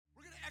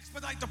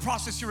like to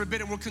process here a bit,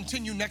 and we'll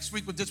continue next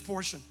week with this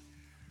portion.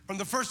 From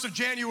the 1st of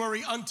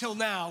January until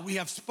now, we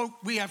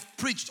have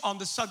preached on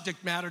the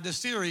subject matter, the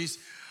series,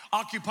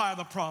 Occupy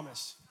the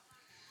Promise.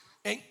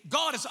 And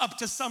God is up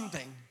to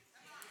something.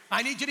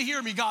 I need you to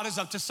hear me. God is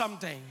up to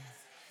something.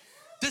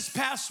 This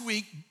past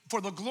week, for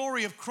the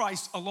glory of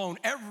Christ alone,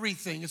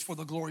 everything is for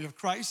the glory of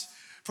Christ.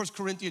 1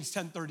 Corinthians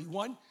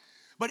 10:31.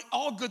 But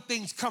all good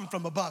things come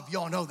from above.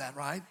 Y'all know that,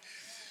 right?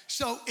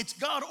 So it's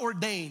God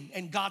ordained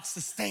and God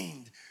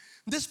sustained.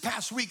 This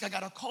past week, I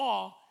got a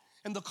call,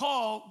 and the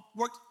call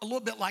worked a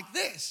little bit like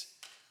this.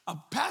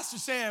 Pastor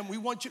Sam, we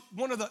want you,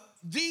 one of the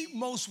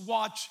most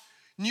watched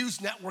news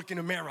network in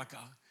America,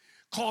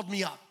 called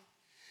me up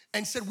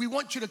and said, we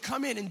want you to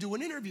come in and do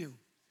an interview.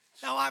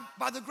 Now,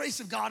 by the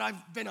grace of God,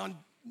 I've been on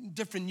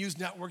different news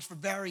networks for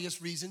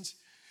various reasons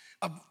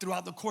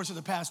throughout the course of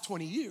the past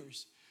 20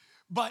 years.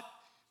 But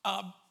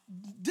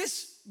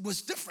this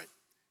was different,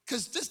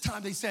 because this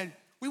time they said,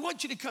 we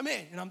want you to come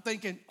in. And I'm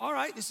thinking, all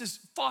right, this is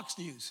Fox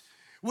News.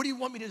 What do you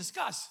want me to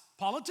discuss?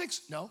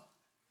 Politics? No.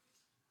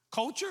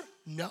 Culture?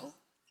 No.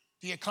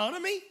 The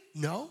economy?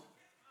 No.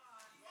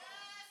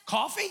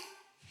 Coffee?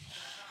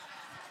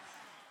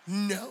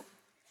 No.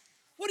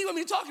 What do you want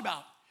me to talk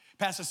about?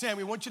 Pastor Sam,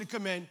 we want you to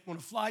come in. We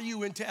want to fly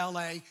you into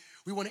LA.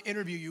 We want to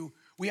interview you.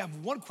 We have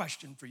one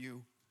question for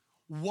you.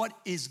 What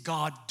is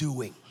God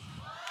doing?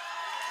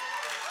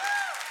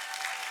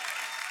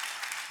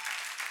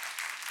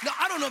 Now,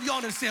 I don't know if y'all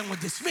understand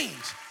what this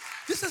means.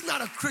 This is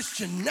not a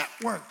Christian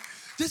network.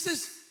 This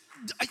is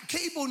a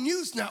cable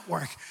news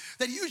network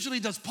that usually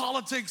does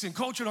politics and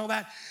culture and all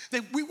that.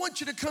 That we want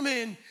you to come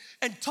in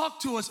and talk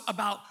to us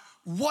about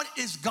what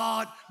is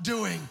God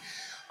doing.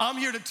 I'm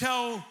here to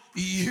tell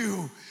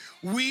you,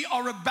 we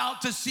are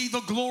about to see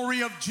the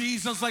glory of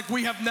Jesus like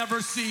we have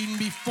never seen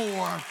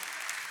before.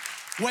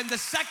 When the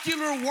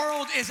secular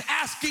world is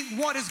asking,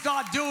 what is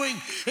God doing?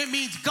 It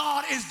means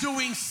God is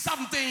doing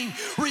something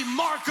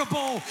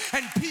remarkable,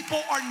 and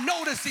people are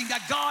noticing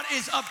that God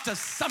is up to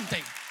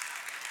something.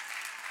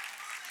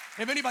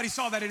 If anybody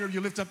saw that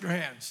interview, lift up your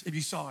hands if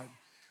you saw it.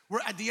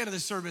 We're at the end of the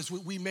service.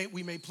 We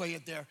may play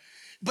it there.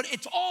 But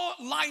it's all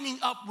lining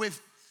up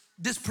with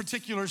this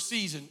particular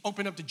season.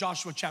 Open up to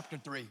Joshua chapter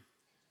 3.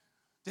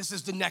 This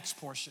is the next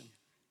portion.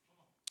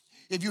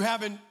 If you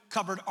haven't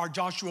covered our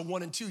Joshua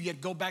 1 and 2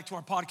 yet, go back to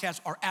our podcast,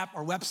 our app,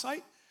 our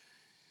website,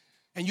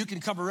 and you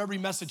can cover every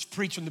message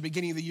preached from the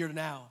beginning of the year to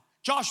now.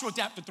 Joshua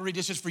chapter 3,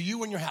 this is for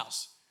you and your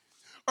house.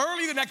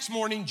 Early the next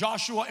morning,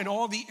 Joshua and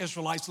all the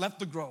Israelites left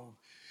the grove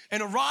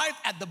and arrived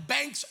at the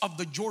banks of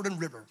the Jordan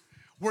River,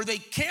 where they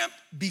camped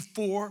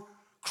before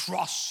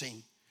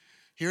crossing.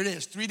 Here it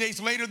is. 3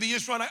 days later, the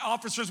Israelite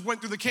officers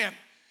went through the camp,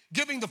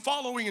 giving the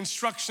following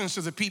instructions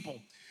to the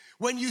people.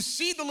 When you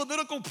see the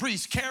Levitical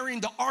priests carrying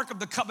the Ark of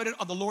the Covenant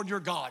of the Lord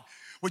your God,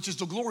 which is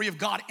the glory of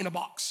God in a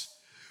box,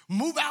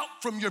 move out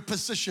from your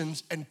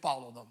positions and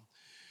follow them.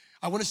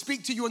 I want to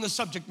speak to you on the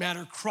subject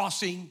matter,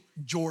 crossing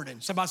Jordan.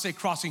 Somebody say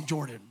crossing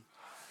Jordan.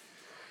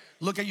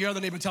 Look at your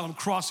other neighbor and tell them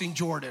crossing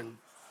Jordan.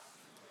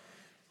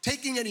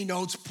 Taking any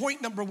notes,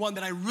 point number one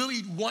that I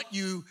really want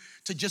you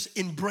to just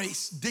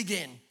embrace, dig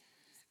in,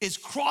 is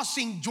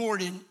crossing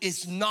Jordan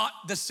is not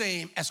the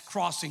same as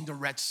crossing the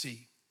Red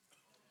Sea.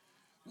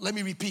 Let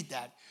me repeat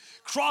that.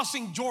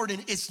 Crossing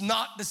Jordan is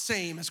not the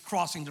same as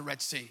crossing the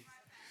Red Sea.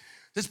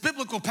 This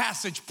biblical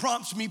passage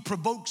prompts me,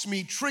 provokes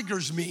me,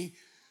 triggers me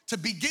to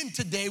begin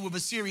today with a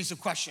series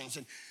of questions.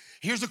 And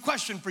here's a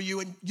question for you,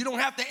 and you don't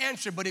have to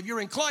answer, but if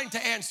you're inclined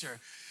to answer,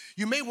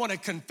 you may want to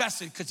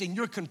confess it, because in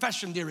your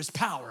confession there is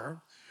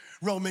power.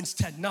 Romans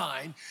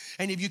 10:9.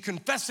 And if you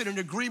confess it in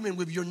agreement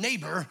with your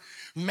neighbor,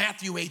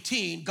 Matthew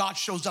 18, God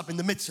shows up in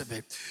the midst of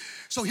it.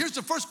 So here's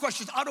the first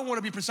question. I don't want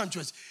to be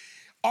presumptuous.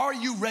 Are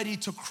you ready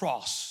to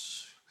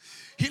cross?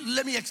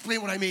 Let me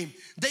explain what I mean.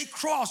 They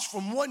crossed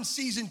from one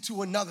season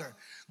to another.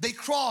 They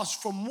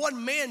crossed from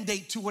one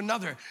mandate to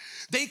another.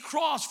 They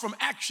crossed from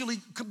actually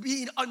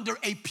being under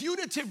a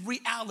punitive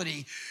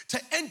reality to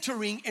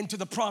entering into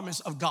the promise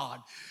of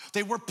God.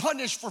 They were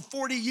punished for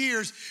 40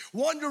 years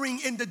wandering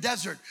in the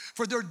desert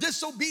for their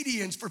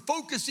disobedience, for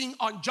focusing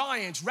on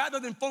giants rather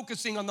than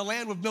focusing on the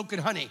land with milk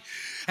and honey.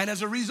 And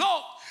as a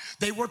result,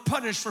 they were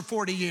punished for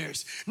 40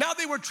 years. Now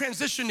they were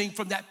transitioning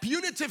from that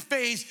punitive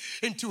phase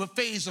into a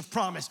phase of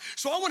promise.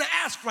 So I want to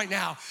ask right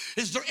now,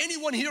 is there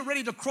anyone here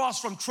ready to cross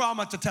from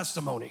trauma to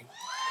testimony?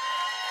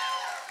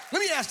 Let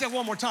me ask that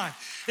one more time.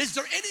 Is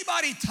there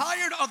anybody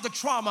tired of the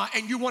trauma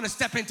and you want to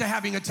step into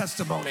having a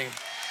testimony?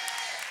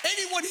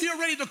 Anyone here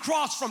ready to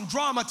cross from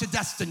drama to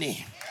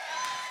destiny?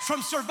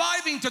 From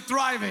surviving to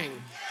thriving?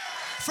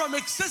 From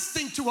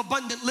existing to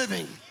abundant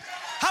living?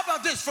 How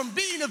about this? From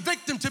being a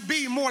victim to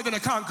being more than a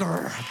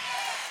conqueror?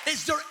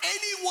 Is there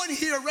anyone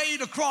here ready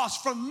to cross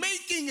from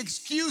making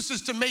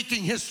excuses to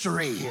making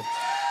history?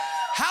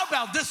 How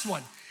about this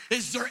one?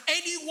 Is there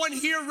anyone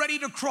here ready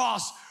to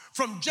cross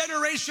from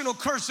generational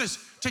curses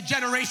to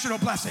generational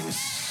blessings?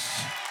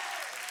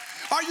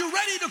 Are you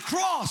ready to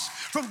cross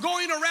from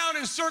going around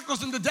in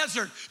circles in the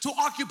desert to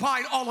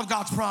occupying all of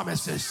God's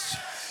promises?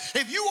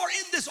 If you are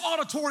in this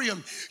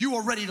auditorium, you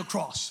are ready to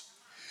cross.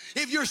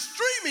 If you're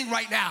streaming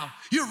right now,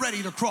 you're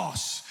ready to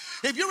cross.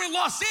 If you're in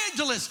Los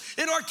Angeles,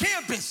 in our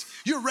campus,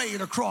 you're ready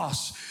to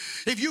cross.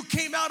 If you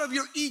came out of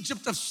your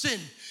Egypt of sin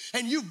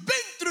and you've been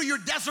through your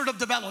desert of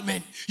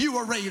development, you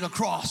are ready to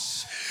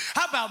cross.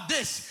 How about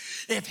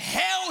this? If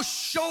hell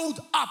showed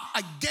up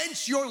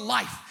against your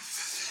life,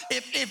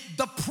 if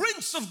the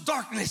prince of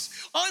darkness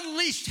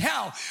unleashed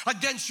hell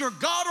against your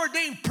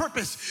God-ordained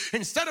purpose,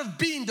 instead of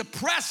being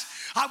depressed,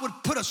 I would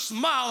put a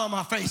smile on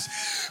my face,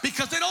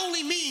 because it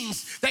only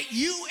means that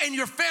you and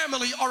your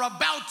family are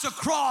about to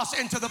cross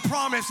into the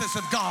promises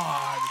of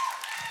God.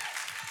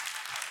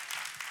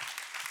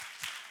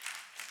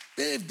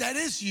 If that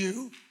is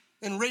you,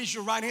 then raise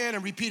your right hand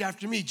and repeat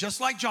after me. Just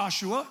like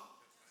Joshua,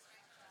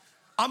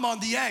 I'm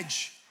on the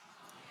edge.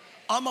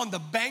 I'm on the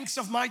banks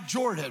of my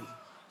Jordan.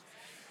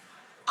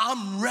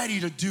 I'm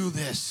ready to do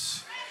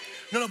this.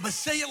 No, but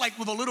say it like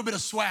with a little bit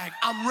of swag.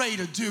 I'm ready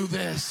to do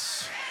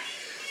this.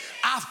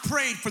 I've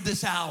prayed for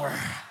this hour.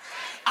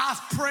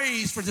 I've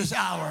praised for this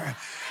hour.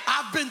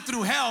 I've been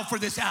through hell for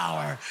this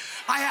hour.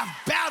 I have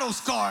battle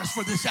scars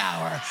for this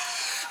hour.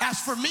 As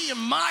for me and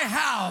my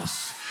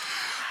house,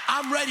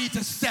 I'm ready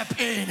to step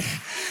in.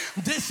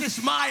 This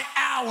is my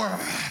hour.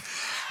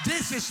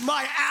 This is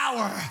my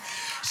hour.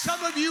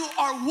 Some of you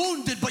are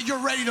wounded, but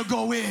you're ready to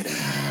go in.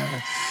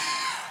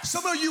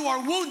 Some of you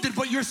are wounded,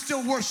 but you're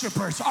still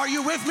worshipers. Are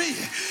you with me?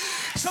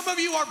 Some of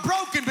you are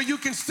broken, but you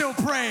can still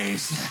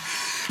praise.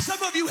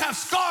 Some of you have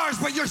scars,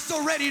 but you're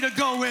still ready to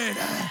go in.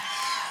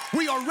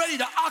 We are ready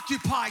to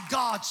occupy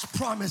God's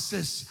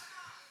promises.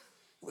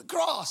 We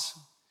cross.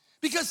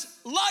 Because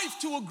life,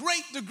 to a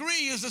great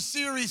degree, is a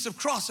series of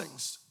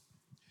crossings.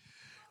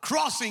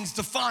 Crossings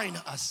define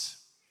us.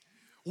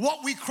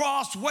 What we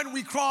cross, when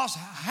we cross,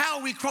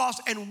 how we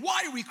cross, and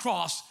why we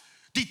cross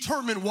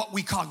determine what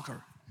we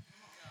conquer.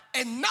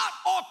 And not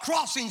all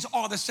crossings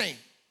are the same.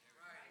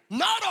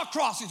 Not all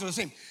crossings are the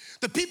same.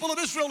 The people of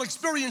Israel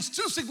experienced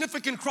two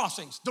significant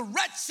crossings, the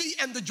Red Sea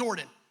and the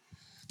Jordan.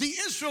 The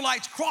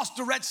Israelites crossed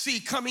the Red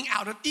Sea coming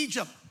out of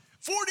Egypt.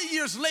 40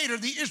 years later,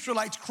 the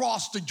Israelites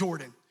crossed the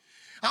Jordan.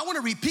 I want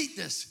to repeat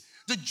this.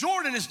 The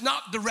Jordan is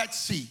not the Red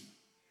Sea.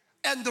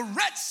 And the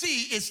Red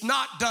Sea is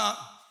not the...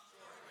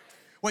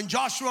 When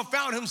Joshua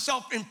found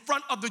himself in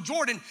front of the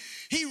Jordan,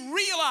 he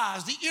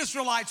realized the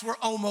Israelites were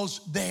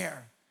almost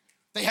there.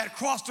 They had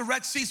crossed the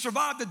Red Sea,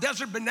 survived the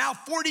desert, but now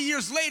 40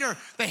 years later,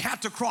 they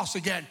had to cross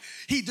again.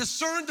 He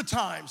discerned the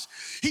times.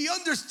 He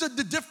understood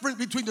the difference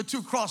between the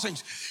two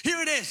crossings. Here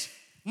it is.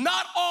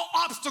 Not all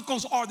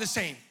obstacles are the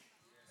same.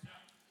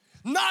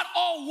 Not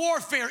all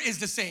warfare is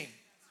the same.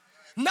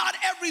 Not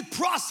every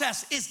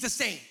process is the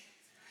same.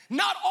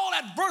 Not all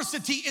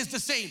adversity is the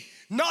same.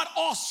 Not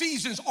all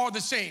seasons are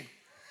the same.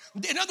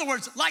 In other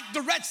words, like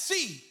the Red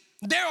Sea,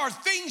 there are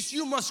things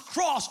you must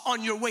cross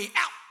on your way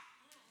out.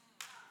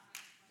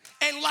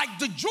 And like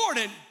the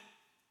Jordan,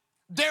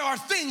 there are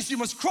things you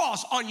must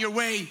cross on your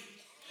way.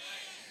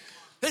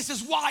 This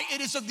is why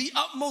it is of the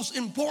utmost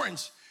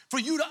importance for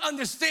you to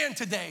understand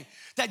today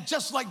that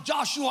just like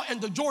Joshua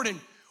and the Jordan,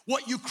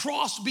 what you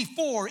crossed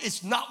before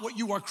is not what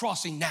you are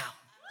crossing now.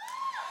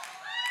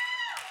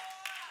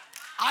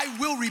 I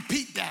will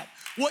repeat that.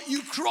 What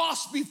you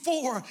crossed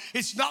before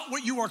is not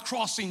what you are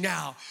crossing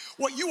now.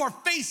 What you are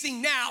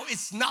facing now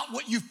is not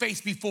what you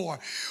faced before.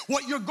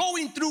 What you're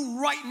going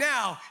through right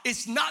now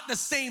is not the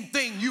same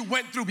thing you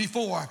went through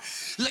before.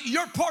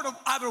 You're part of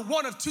either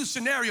one of two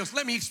scenarios.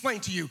 Let me explain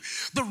to you.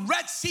 The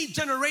Red Sea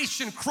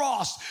generation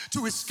crossed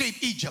to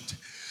escape Egypt.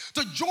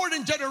 The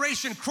Jordan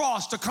generation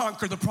crossed to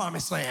conquer the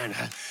Promised Land.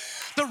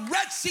 The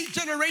Red Sea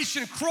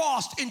generation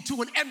crossed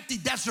into an empty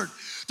desert.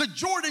 The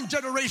Jordan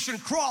generation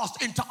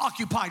crossed into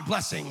occupied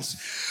blessings.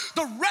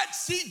 The Red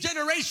Sea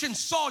generation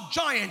saw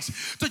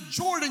giants. The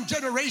Jordan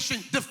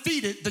generation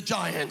defeated the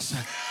giants.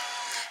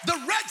 The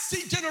Red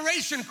Sea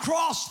generation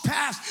crossed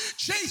past,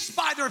 chased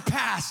by their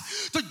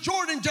past. The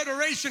Jordan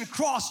generation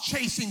crossed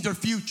chasing their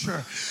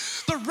future.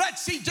 The Red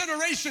Sea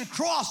generation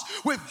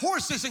crossed with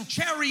horses and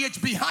chariots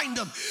behind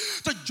them.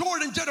 The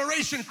Jordan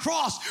generation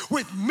crossed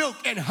with milk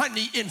and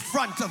honey in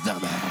front of them.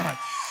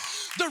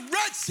 The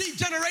Red Sea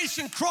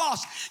generation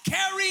crossed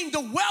carrying the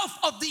wealth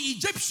of the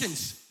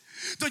Egyptians.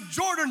 The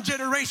Jordan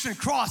generation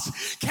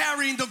crossed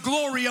carrying the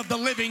glory of the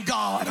living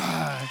God.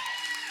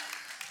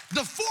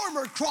 The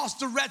former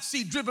crossed the Red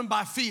Sea driven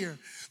by fear.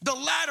 The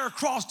latter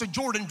crossed the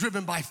Jordan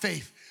driven by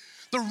faith.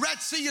 The Red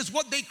Sea is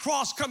what they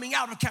crossed coming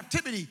out of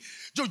captivity.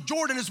 The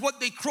Jordan is what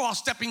they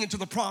crossed stepping into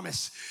the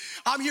promise.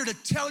 I'm here to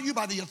tell you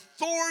by the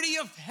authority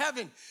of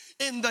heaven,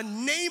 in the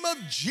name of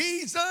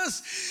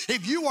Jesus,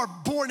 if you are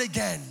born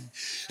again,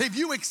 if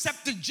you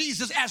accepted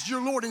Jesus as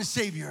your Lord and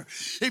Savior,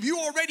 if you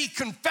already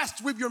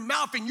confessed with your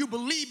mouth and you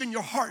believe in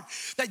your heart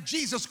that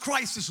Jesus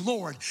Christ is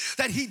Lord,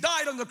 that He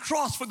died on the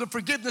cross for the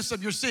forgiveness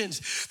of your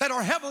sins, that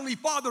our Heavenly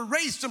Father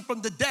raised Him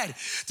from the dead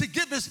to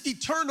give us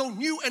eternal,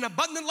 new, and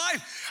abundant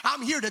life,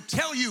 I'm here to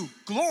tell you,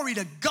 glory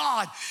to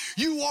God,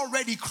 you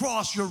already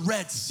crossed your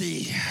Red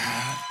Sea.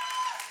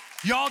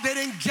 Y'all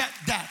didn't get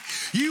that.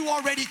 You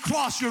already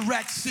crossed your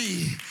Red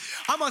Sea.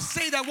 I'm going to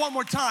say that one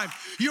more time.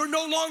 You're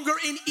no longer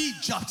in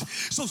Egypt.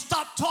 So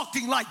stop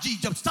talking like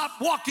Egypt. Stop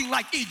walking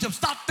like Egypt.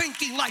 Stop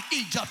thinking like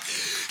Egypt.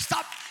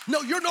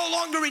 No, you're no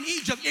longer in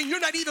Egypt, and you're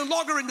not even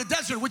longer in the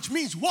desert, which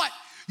means what?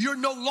 You're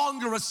no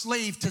longer a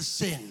slave to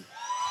sin.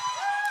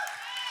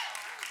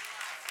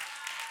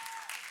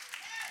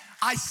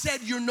 I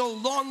said you're no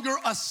longer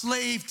a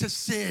slave to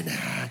sin.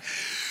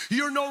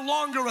 You're no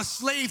longer a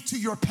slave to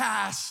your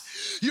past.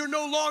 You're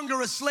no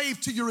longer a slave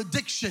to your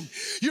addiction.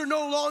 You're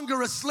no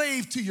longer a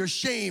slave to your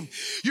shame.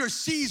 Your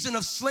season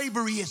of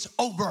slavery is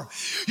over.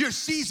 Your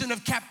season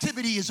of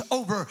captivity is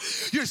over.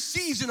 Your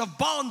season of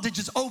bondage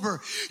is over.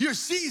 Your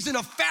season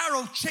of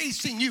Pharaoh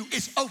chasing you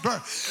is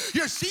over.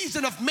 Your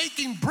season of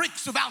making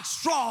bricks without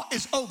straw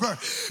is over.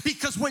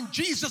 Because when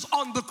Jesus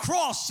on the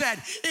cross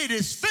said, "It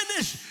is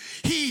finished,"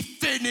 he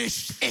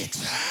finished it.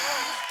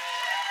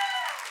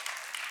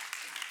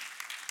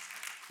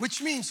 Which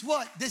means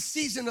what? This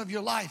season of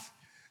your life,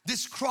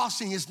 this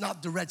crossing is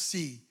not the Red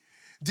Sea.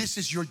 This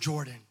is your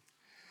Jordan.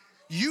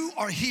 You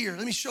are here.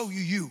 Let me show you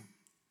you.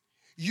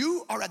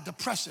 You are at the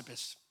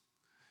precipice.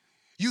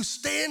 You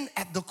stand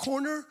at the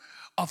corner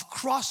of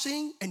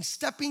crossing and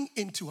stepping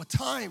into a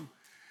time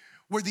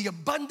where the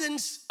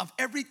abundance of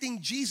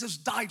everything Jesus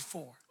died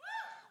for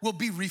will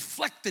be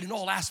reflected in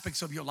all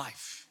aspects of your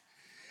life.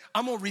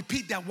 I'm going to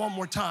repeat that one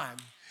more time.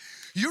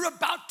 You're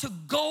about to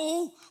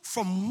go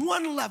from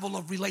one level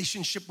of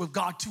relationship with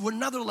God to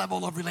another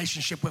level of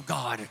relationship with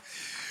God.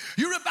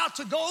 You're about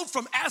to go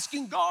from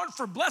asking God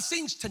for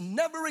blessings to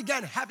never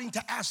again having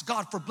to ask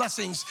God for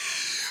blessings,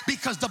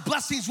 because the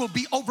blessings will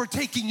be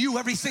overtaking you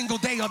every single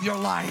day of your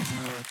life.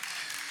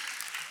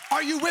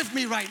 Are you with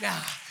me right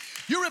now?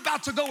 You're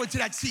about to go into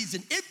that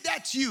season. If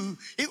that's you,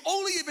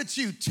 only if it's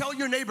you, tell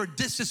your neighbor,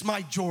 "This is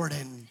my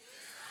Jordan."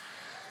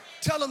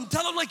 Tell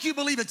them like you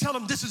believe it. Tell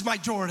them, "This is my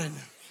Jordan."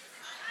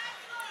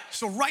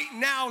 So right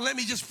now, let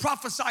me just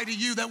prophesy to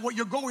you that what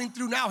you're going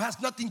through now has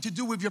nothing to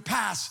do with your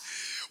past.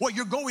 What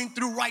you're going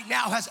through right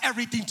now has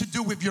everything to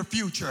do with your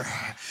future.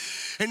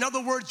 In other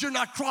words, you're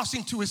not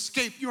crossing to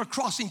escape, you're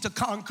crossing to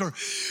conquer.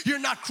 You're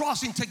not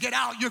crossing to get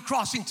out, you're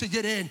crossing to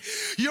get in.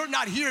 You're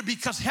not here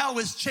because hell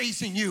is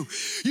chasing you.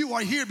 You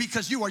are here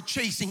because you are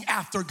chasing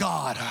after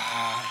God.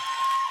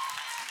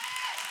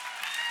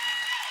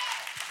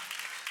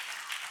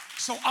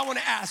 So I want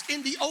to ask,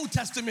 in the Old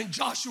Testament,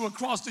 Joshua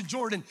crossed the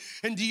Jordan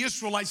and the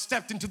Israelites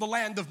stepped into the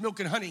land of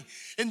milk and honey.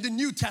 In the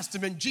New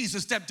Testament,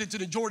 Jesus stepped into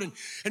the Jordan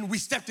and we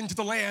stepped into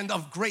the land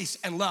of grace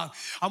and love.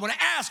 I want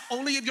to ask,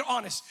 only if you're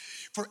honest,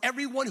 for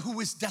everyone who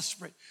is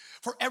desperate,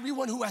 for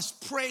everyone who has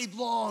prayed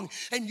long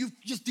and you've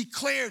just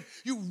declared,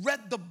 you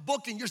read the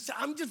book and you're saying,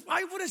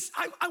 I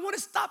want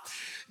to stop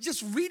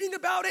just reading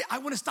about it. I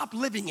want to stop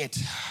living it.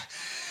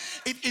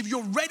 If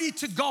you're ready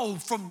to go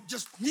from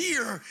just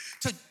here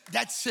to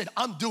that's it,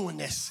 I'm doing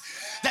this.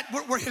 That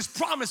where his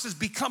promises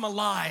become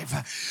alive,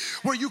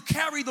 where you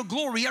carry the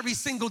glory every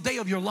single day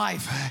of your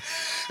life.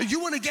 If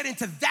you want to get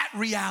into that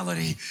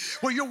reality,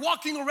 where you're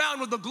walking around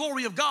with the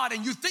glory of God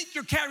and you think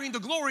you're carrying the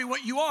glory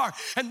what you are,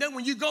 and then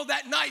when you go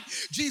that night,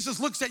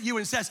 Jesus looks at you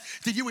and says,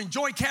 "Did you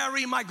enjoy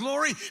carrying my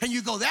glory?" And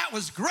you go, "That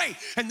was great."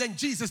 And then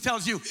Jesus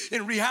tells you,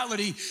 in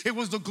reality, it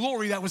was the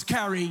glory that was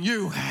carrying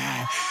you.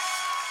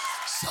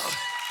 So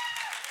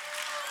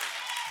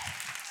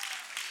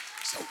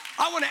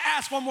I want to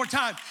ask one more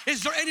time,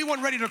 is there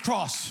anyone ready to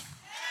cross?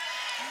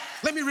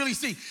 Let me really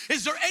see.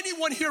 Is there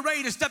anyone here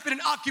ready to step in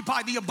and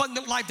occupy the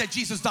abundant life that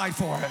Jesus died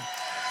for?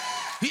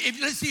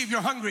 Let's see if you're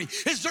hungry.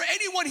 Is there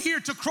anyone here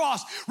to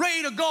cross,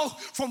 ready to go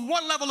from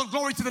one level of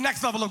glory to the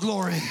next level of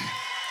glory?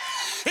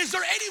 Is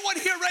there anyone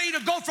here ready to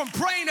go from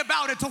praying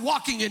about it to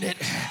walking in it?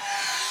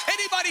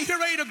 Anybody here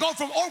ready to go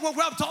from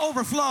overwhelmed to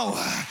overflow?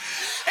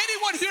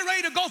 Anyone here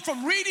ready to go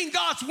from reading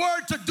God's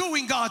word to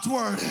doing God's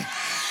word?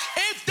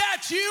 If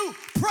that's you,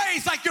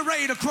 praise like you're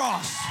ready to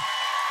cross.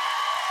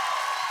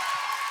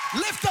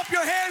 Lift up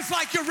your hands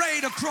like you're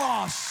ready to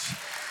cross.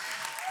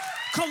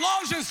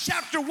 Colossians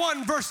chapter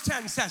 1 verse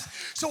 10 says,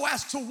 "So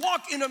as to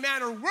walk in a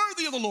manner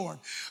worthy of the Lord,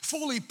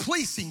 fully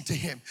pleasing to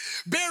him,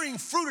 bearing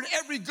fruit in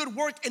every good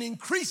work and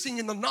increasing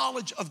in the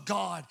knowledge of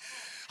God."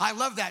 I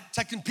love that.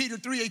 2 Peter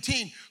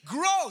 3:18.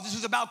 Grow. This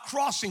is about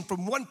crossing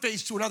from one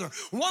phase to another,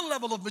 one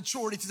level of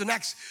maturity to the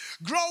next.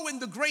 Grow in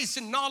the grace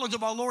and knowledge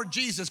of our Lord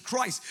Jesus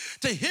Christ.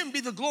 To him be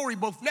the glory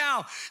both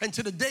now and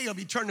to the day of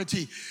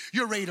eternity.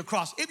 You're ready to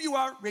cross. If you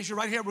are, raise your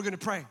right hand. We're going to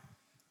pray.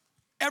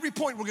 Every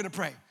point we're going to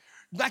pray.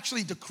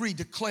 Actually decree,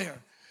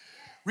 declare.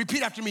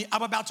 Repeat after me.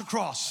 I'm about to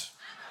cross.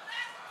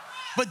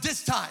 But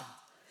this time,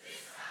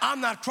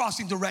 I'm not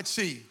crossing the Red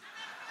Sea.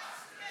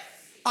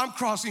 I'm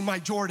crossing my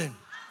Jordan.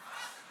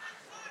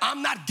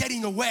 I'm not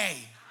getting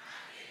away.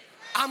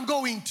 I'm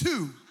going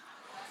to.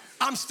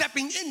 I'm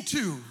stepping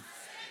into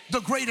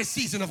the greatest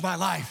season of my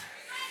life.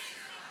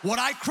 What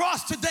I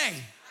cross today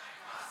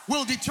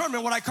will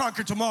determine what I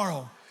conquer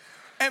tomorrow.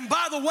 And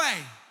by the way,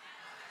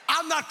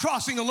 I'm not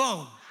crossing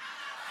alone.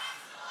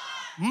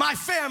 My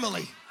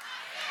family.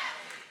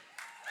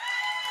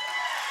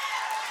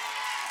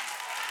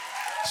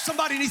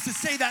 Somebody needs to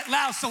say that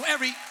loud so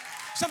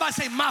somebody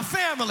say, my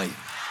family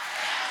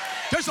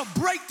There's a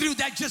breakthrough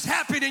that just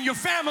happened in your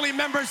family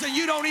members and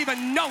you don't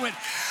even know it.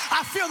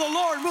 I feel the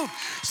Lord move.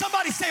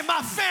 Somebody say,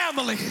 my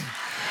family,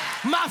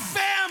 my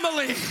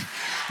family,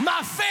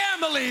 my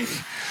family.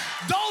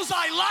 Those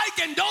I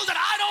like and those that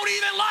I don't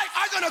even like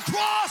are going to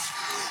cross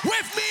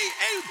with me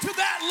into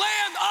that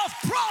land of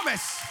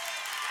promise.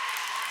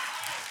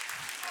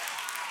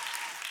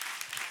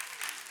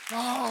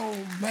 Oh,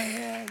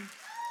 man.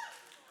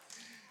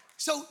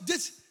 So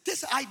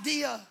this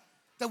idea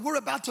that we're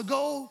about to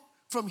go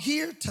from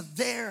here to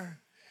there,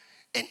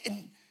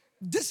 and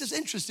this is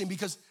interesting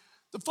because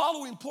the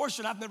following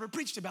portion I've never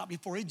preached about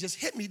before. It just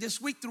hit me this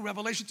week through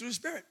revelation through the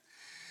Spirit.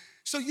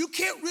 So you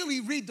can't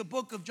really read the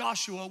book of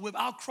Joshua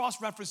without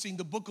cross-referencing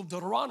the book of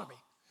Deuteronomy.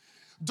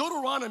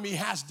 Deuteronomy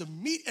has the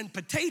meat and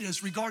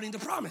potatoes regarding the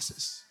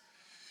promises.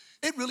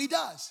 It really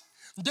does.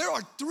 There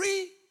are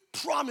 3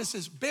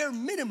 promises, bare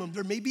minimum.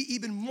 There may be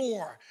even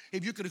more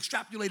if you could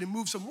extrapolate and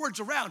move some words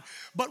around,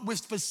 but with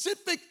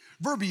specific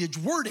verbiage,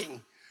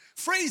 wording,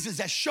 phrases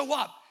that show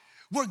up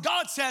where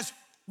God says,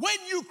 when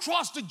you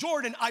cross the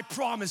Jordan, I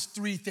promise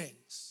 3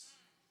 things.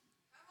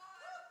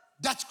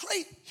 That's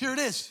great. Here it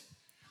is.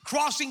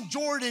 Crossing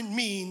Jordan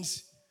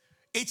means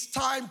it's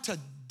time to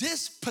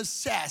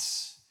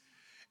dispossess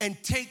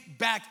and take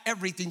back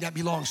everything that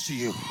belongs to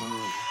you.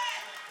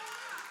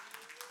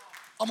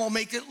 I'm gonna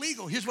make it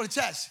legal. Here's what it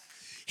says.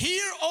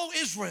 Hear, O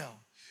Israel,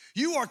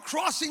 you are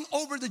crossing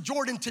over the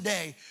Jordan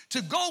today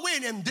to go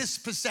in and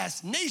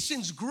dispossess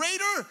nations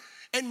greater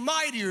and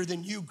mightier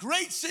than you,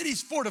 great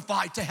cities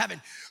fortified to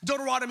heaven.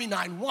 Deuteronomy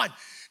 9:1.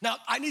 Now,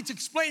 I need to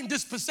explain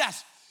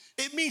dispossess.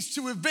 It means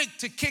to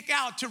evict, to kick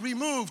out, to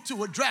remove,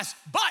 to address,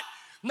 but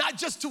not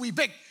just to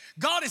evict.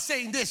 God is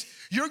saying this,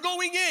 you're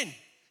going in,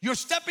 you're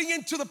stepping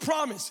into the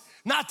promise,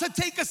 not to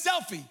take a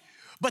selfie,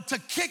 but to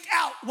kick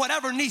out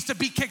whatever needs to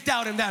be kicked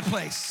out in that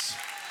place.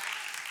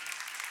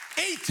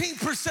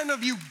 18%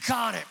 of you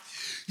got it.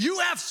 You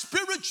have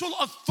spiritual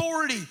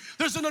authority.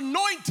 There's an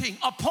anointing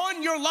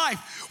upon your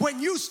life.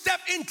 When you step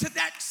into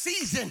that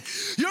season,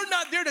 you're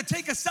not there to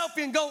take a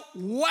selfie and go,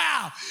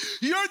 wow.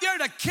 You're there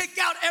to kick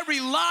out every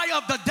lie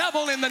of the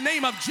devil in the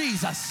name of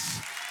Jesus.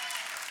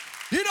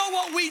 You know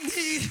what we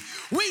need?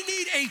 We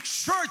need a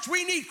church.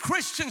 We need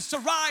Christians to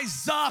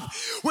rise up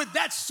with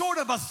that sort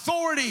of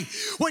authority.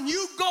 When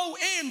you go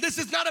in, this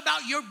is not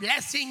about your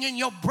blessing and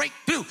your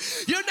breakthrough.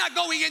 You're not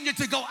going in there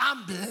to go,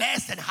 I'm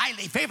blessed and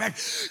highly favored.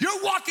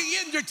 You're walking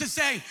in there to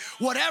say,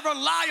 whatever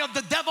lie of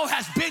the devil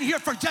has been here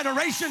for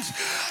generations,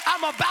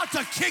 I'm about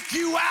to kick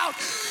you out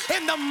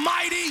in the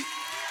mighty.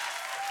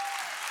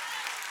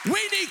 We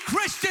need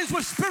Christians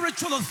with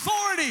spiritual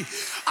authority.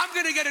 I'm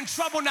gonna get in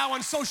trouble now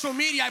on social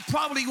media. I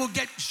probably will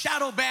get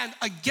shadow banned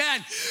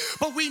again.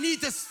 But we need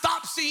to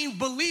stop seeing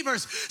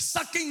believers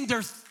sucking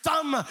their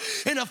thumb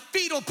in a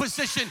fetal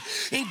position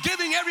and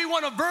giving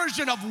everyone a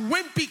version of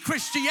wimpy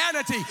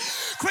Christianity.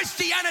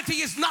 Christianity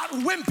is not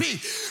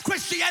wimpy.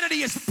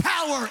 Christianity is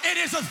power. It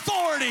is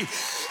authority.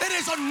 It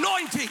is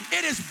anointing.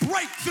 It is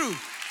breakthrough.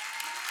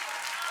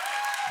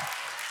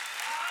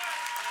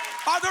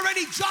 Are there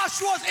any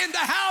Joshuas in the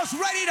house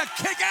ready to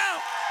kick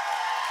out?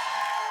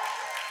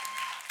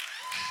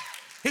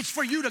 It's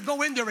for you to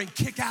go in there and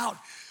kick out.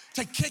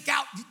 To kick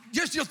out,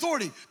 here's the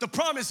authority. The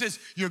promise is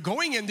you're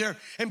going in there,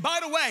 and by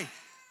the way,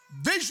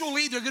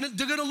 visually they're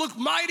gonna look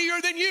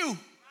mightier than you.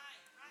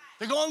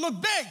 They're gonna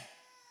look big,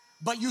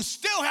 but you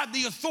still have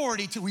the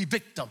authority to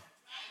evict them.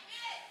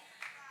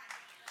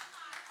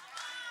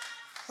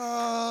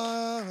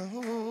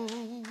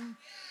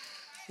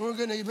 We're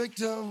gonna evict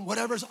them.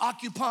 Whatever's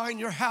occupying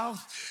your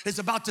house is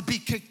about to be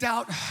kicked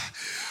out.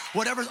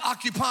 Whatever's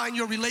occupying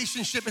your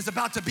relationship is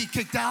about to be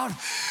kicked out.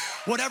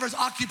 Whatever's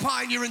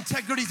occupying your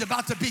integrity is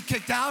about to be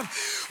kicked out.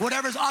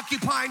 Whatever's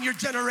occupying your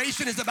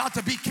generation is about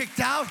to be kicked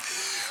out.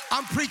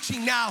 I'm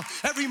preaching now.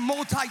 Every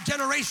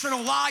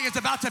multi-generational lie is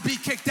about to be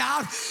kicked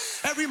out.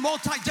 Every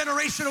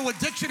multi-generational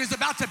addiction is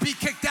about to be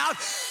kicked out.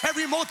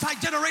 Every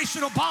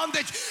multi-generational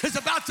bondage is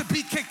about to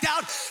be kicked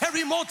out.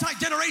 Every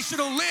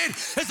multi-generational lid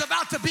is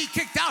about to be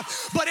kicked out.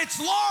 But it's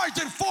large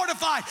and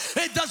fortified.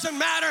 It doesn't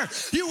matter.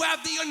 You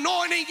have the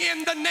anointing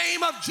in the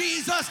name of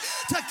Jesus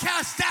to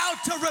cast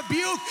out, to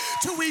rebuke,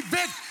 to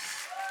evict.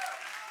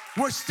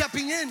 We're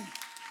stepping in.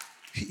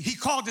 He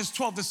called his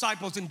 12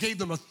 disciples and gave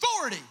them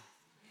authority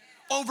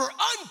over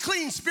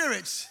unclean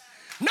spirits,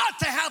 not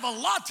to have a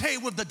latte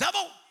with the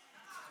devil,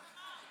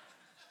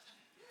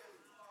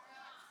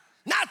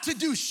 not to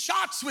do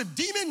shots with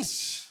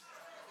demons,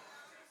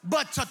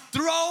 but to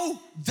throw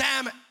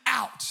them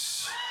out.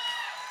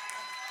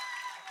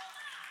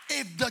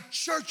 If the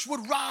church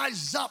would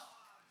rise up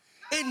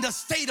in the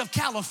state of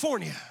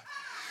California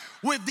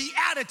with the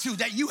attitude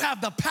that you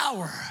have the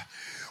power.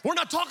 We're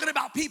not talking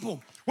about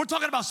people. We're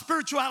talking about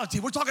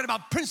spirituality. We're talking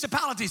about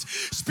principalities,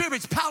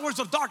 spirits, powers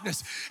of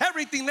darkness,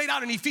 everything laid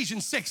out in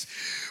Ephesians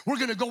 6. We're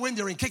gonna go in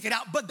there and kick it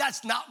out, but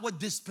that's not what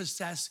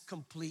dispossess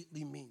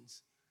completely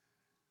means.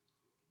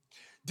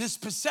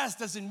 Dispossess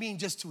doesn't mean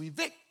just to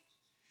evict.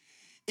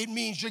 It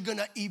means you're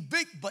gonna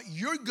evict, but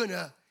you're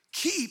gonna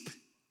keep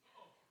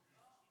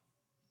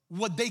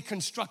what they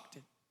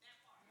constructed.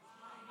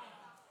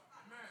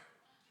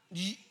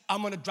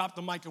 I'm gonna drop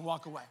the mic and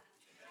walk away.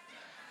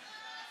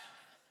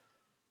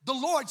 The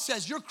Lord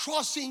says you're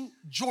crossing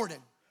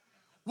Jordan.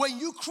 When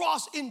you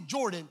cross in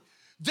Jordan,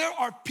 there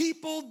are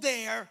people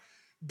there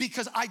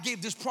because I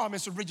gave this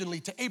promise originally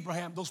to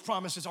Abraham. Those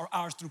promises are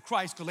ours through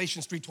Christ,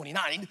 Galatians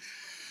 3:29.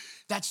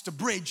 That's the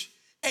bridge.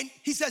 And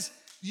he says,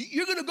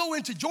 you're gonna go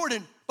into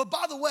Jordan, but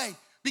by the way,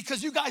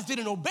 because you guys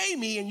didn't obey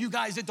me and you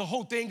guys did the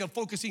whole thing of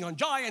focusing on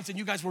giants and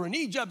you guys were in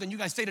Egypt and you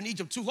guys stayed in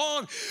Egypt too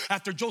long.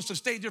 After Joseph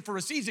stayed there for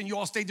a season, you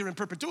all stayed there in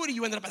perpetuity.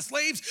 You ended up as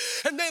slaves.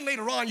 And then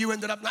later on, you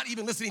ended up not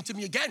even listening to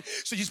me again.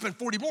 So you spent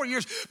 40 more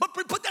years. But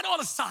put that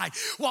all aside.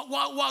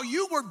 While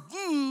you were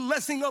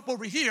messing up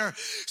over here,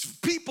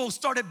 people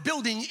started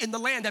building in the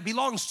land that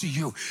belongs to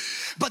you.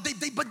 But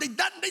they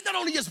not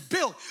only just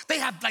built, they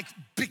have like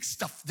big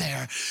stuff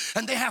there.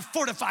 And they have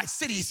fortified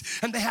cities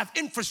and they have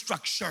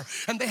infrastructure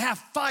and they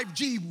have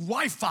 5G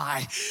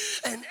Wi-Fi,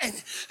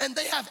 and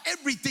they have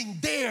everything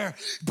there.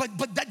 But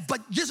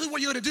this is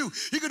what you're gonna do.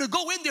 You're gonna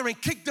go in there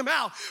and kick them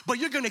out, but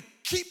you're gonna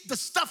keep the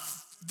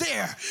stuff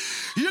there.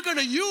 You're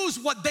gonna use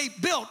what they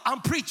built.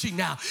 I'm preaching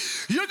now.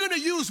 You're gonna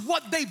use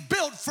what they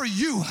built for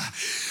you.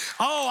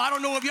 Oh, I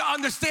don't know if you're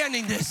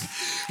understanding this.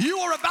 You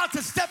are about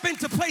to step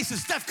into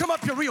places. Steph, come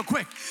up here real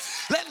quick.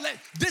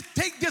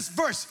 Take this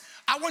verse.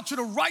 I want you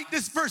to write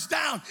this verse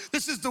down.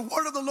 This is the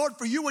word of the Lord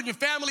for you and your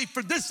family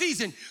for this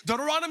season.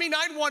 Deuteronomy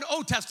 9:1,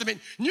 Old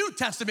Testament, New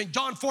Testament,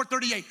 John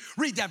 4:38.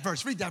 Read that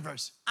verse, read that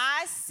verse.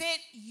 I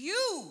sent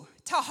you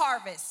to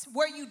harvest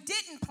where you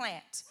didn't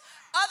plant.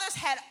 Others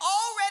had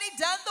already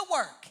done the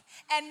work,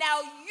 and now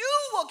you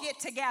will get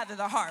to gather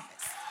the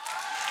harvest.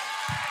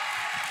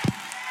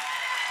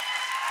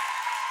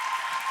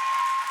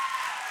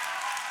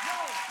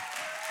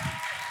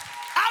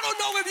 I don't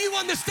know if you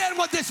understand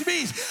what this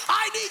means.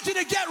 I need you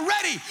to get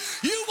ready.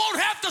 You won't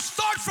have to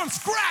start from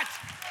scratch.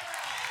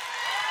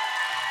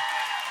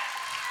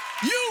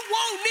 You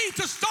won't need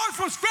to start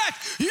from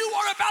scratch. You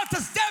are about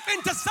to step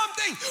into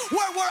something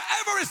where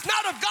wherever it's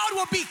not of God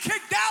will be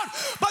kicked out,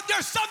 but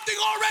there's something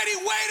already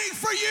waiting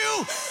for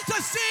you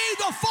to see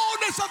the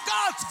fullness of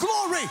God's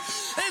glory.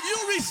 If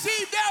you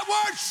receive that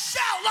word,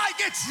 shout like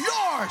it's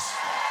yours.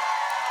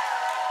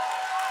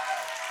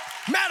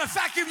 Matter of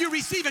fact, if you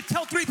receive it,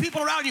 tell 3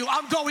 people around you,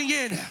 I'm going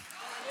in.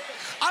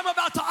 I'm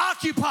about to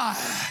occupy.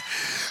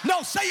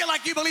 No, say it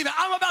like you believe it.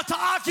 I'm about to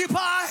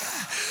occupy.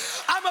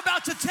 I'm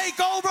about to take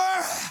over.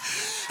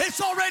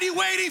 It's already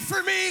waiting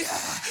for me.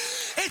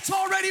 It's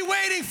already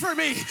waiting for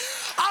me.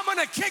 I'm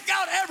gonna kick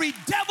out every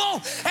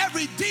devil,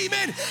 every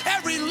demon,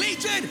 every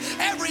legion,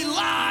 every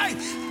lie.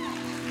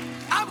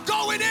 I'm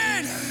going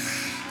in.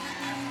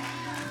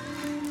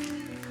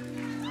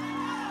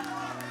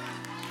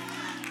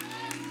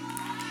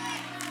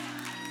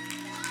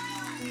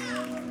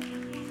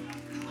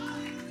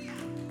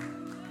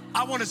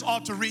 I want us all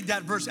to read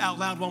that verse out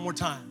loud one more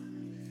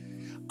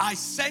time. I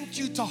sent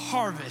you to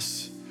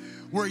harvest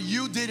where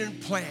you didn't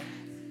plant.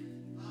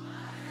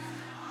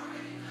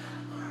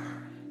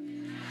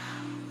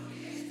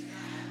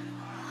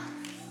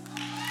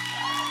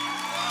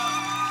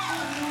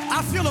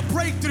 I feel a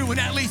breakthrough in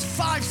at least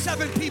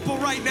 5-7 people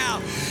right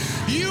now.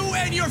 You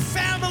and your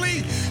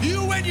family,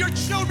 you and your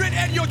children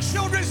and your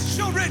children's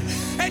children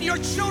and your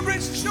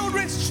children's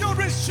children's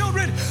children's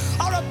children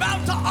are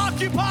about to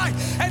occupy.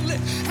 And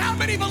how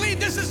many believe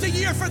this is the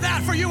year for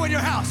that for you and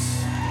your house?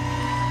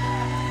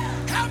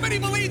 How many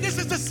believe this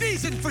is the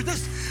season for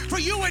this for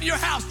you and your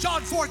house?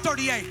 John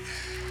 4:38.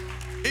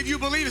 If you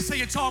believe it, say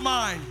it's all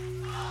mine.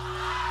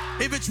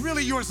 If it's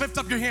really yours, lift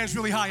up your hands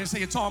really high and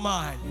say it's all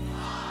mine.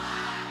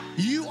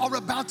 You are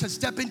about to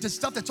step into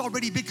stuff that's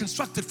already been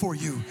constructed for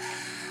you.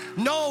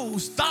 No,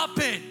 stop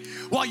it.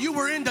 While you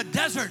were in the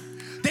desert,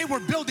 they were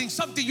building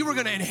something you were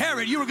going to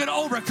inherit. You were going to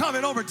overcome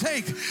and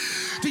overtake.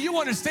 Do you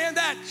understand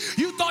that?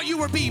 You thought you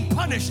were being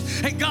punished,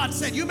 and God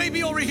said, you may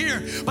be over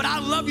here, but I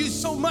love you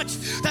so much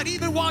that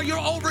even while you're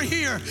over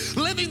here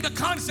living the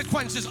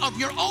consequences of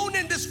your own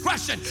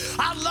indiscretion,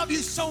 I love you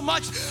so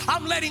much,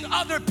 I'm letting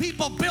other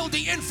people build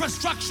the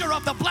infrastructure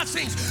of the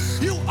blessings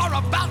you are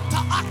about to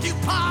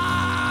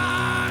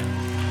occupy.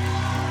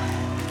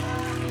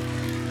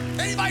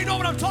 Anybody know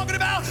what I'm talking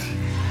about?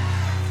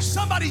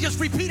 Somebody just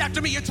repeat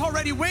after me, it's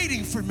already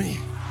waiting for me.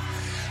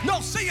 No,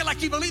 say it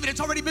like you believe it,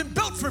 it's already been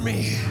built for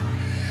me.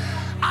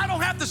 I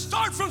don't have to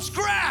start from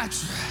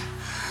scratch.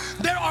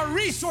 There are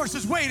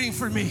resources waiting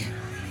for me.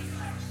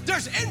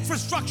 There's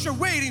infrastructure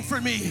waiting for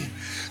me.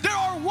 There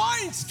are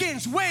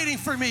wineskins waiting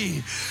for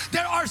me.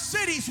 There are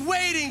cities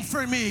waiting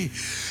for me.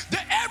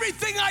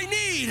 Everything I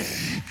need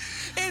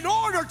in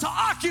order to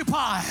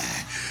occupy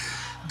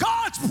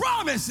God's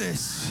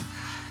promises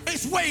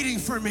is waiting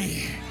for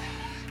me.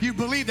 You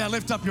believe that?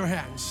 Lift up your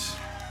hands.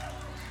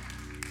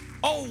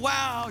 Oh,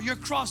 wow, you're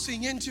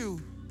crossing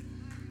into,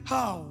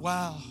 oh,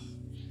 wow.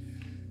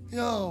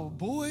 Yo,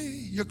 boy,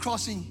 you're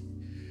crossing,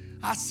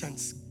 I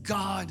sense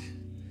God.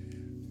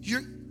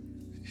 You're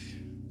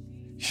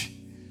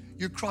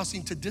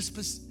crossing to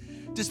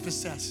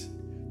dispossess,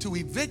 to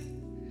evict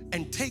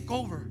and take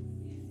over,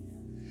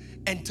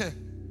 and to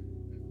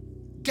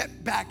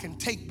get back and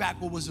take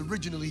back what was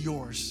originally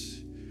yours.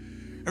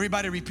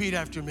 Everybody repeat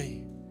after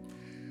me.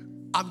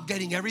 I'm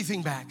getting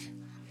everything back.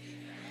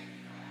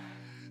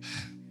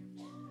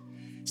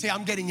 Say,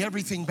 I'm getting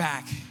everything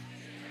back.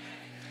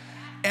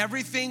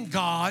 Everything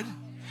God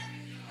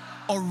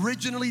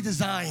originally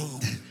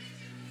designed,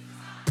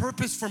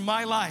 purpose for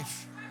my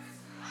life,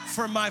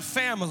 for my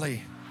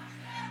family,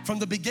 from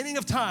the beginning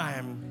of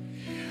time,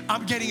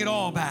 I'm getting it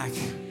all back.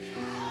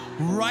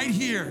 Right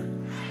here.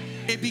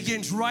 It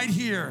begins right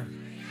here,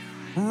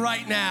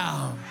 right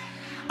now.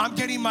 I'm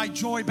getting my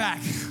joy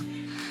back.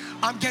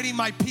 I'm getting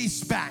my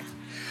peace back.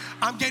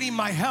 I'm getting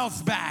my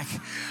health back.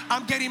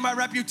 I'm getting my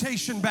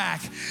reputation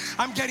back.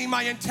 I'm getting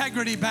my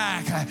integrity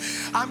back.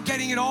 I'm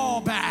getting it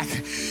all back.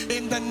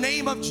 In the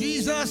name of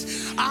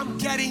Jesus, I'm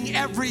getting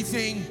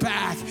everything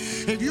back.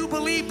 If you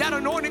believe that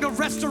anointing of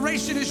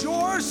restoration is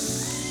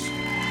yours,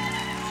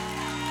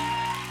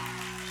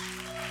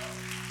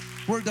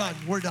 we're done.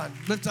 We're done.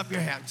 Lift up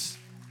your hands.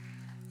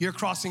 You're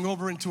crossing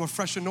over into a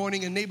fresh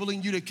anointing,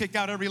 enabling you to kick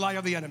out every lie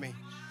of the enemy,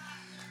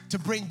 to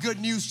bring good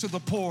news to the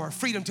poor,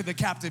 freedom to the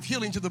captive,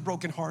 healing to the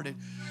brokenhearted,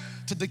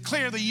 to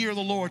declare the year of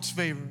the Lord's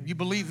favor. You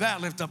believe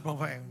that? Lift up both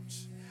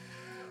hands.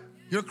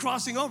 You're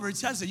crossing over. It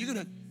says that you're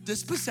going to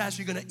dispossess,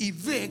 you're going to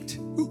evict,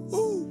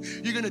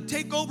 you're going to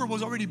take over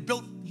what's already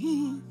built.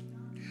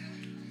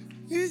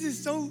 This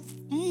is so,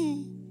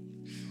 and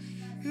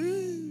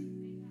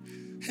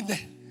then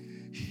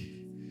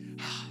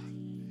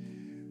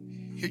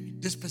you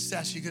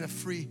dispossess, you're going to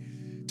free,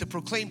 to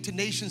proclaim to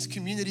nations,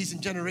 communities,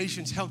 and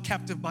generations held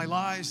captive by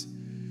lies,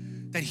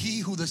 that he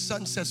who the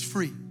Son sets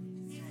free.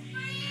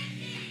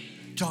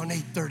 John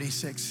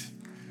 8:36.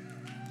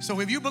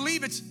 So if you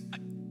believe it's,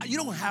 you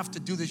don't have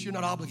to do this, you're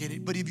not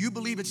obligated, but if you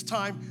believe it's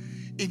time,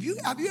 have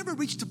you ever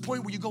reached a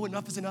point where you go,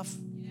 enough is enough?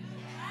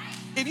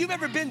 If you've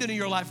ever been there in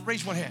your life,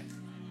 raise one hand.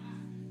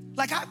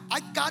 Like I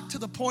got to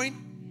the point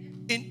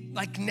in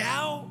like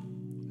now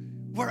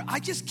where I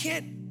just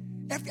can't,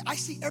 I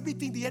see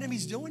everything the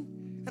enemy's doing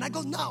and I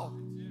go, no.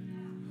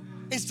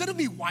 Instead of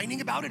me whining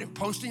about it and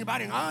posting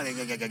about it,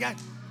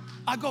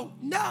 I go,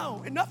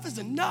 no, enough is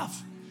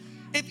enough.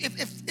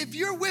 If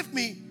you're with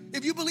me,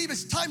 if you believe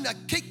it's time to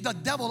kick the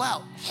devil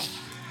out,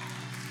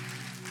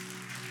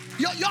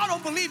 y'all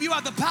don't believe you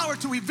have the power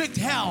to evict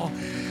hell.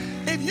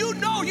 If you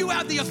know you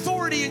have the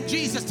authority in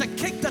Jesus to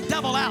kick the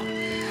devil out,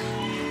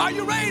 are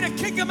you ready to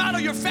kick him out of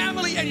your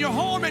family and your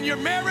home and your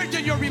marriage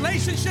and your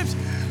relationships?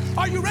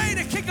 Are you ready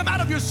to kick him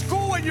out of your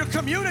school and your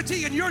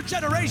community and your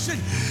generation?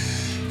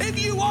 If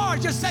you are,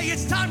 just say,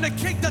 it's time to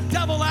kick the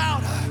devil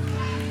out.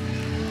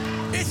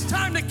 It's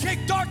time to kick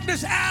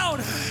darkness out.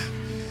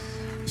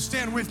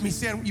 Stand with me.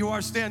 Stand. You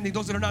are standing.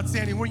 Those that are not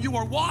standing, when you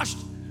are washed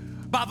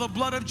by the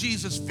blood of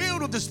Jesus,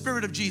 filled with the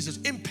Spirit of Jesus,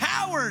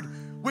 empowered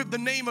with the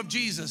name of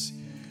Jesus,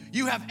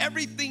 you have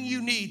everything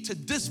you need to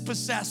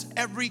dispossess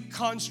every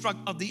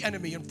construct of the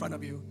enemy in front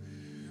of you.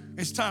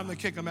 It's time to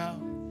kick them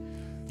out.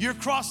 You're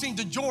crossing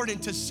the Jordan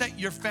to set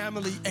your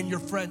family and your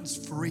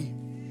friends free.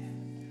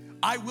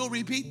 I will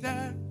repeat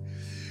that.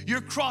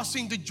 You're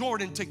crossing the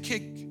Jordan to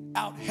kick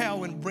out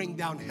hell and bring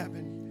down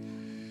heaven.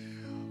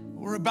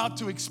 We're about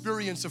to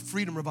experience a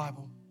freedom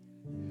revival.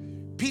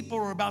 People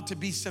are about to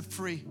be set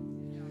free.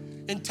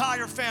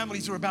 Entire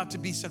families are about to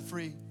be set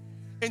free.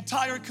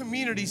 Entire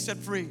communities set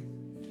free.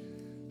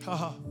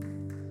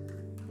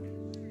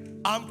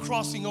 I'm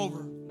crossing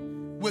over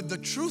with the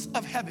truth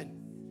of heaven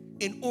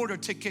in order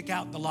to kick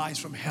out the lies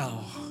from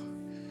hell.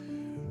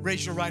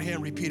 Raise your right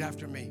hand, repeat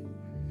after me.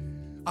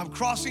 I'm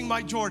crossing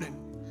my Jordan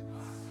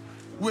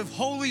with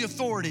holy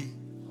authority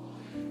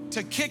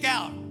to kick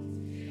out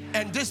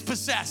and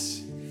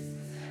dispossess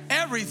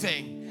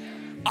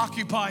everything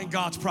occupying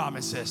God's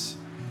promises.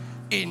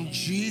 In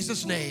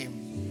Jesus'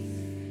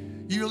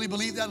 name. You really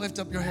believe that? Lift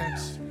up your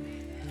hands.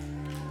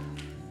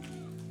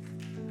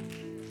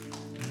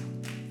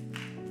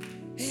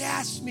 He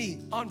asked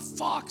me on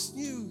Fox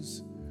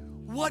News,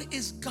 what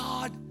is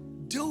God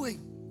doing?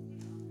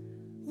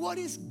 What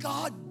is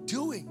God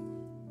doing?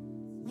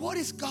 What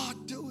is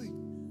God doing?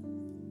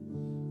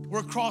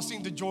 We're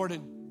crossing the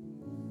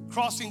Jordan.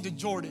 Crossing the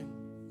Jordan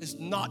is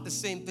not the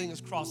same thing as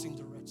crossing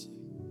the Red Sea.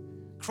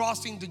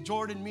 Crossing the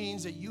Jordan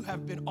means that you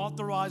have been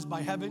authorized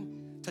by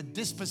heaven to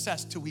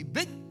dispossess, to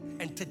evict,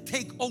 and to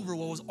take over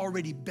what was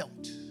already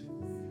built.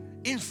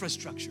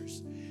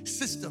 Infrastructures,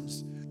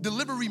 systems,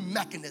 delivery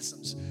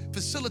mechanisms,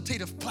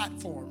 facilitative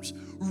platforms,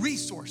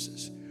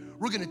 resources.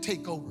 We're gonna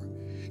take over.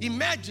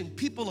 Imagine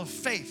people of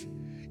faith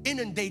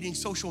inundating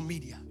social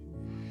media.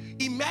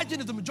 Imagine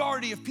if the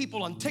majority of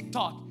people on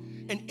TikTok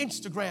and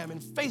Instagram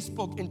and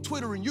Facebook and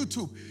Twitter and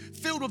YouTube,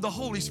 filled with the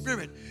Holy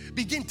Spirit,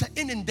 begin to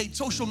inundate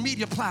social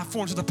media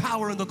platforms with the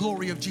power and the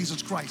glory of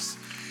Jesus Christ.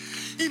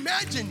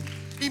 Imagine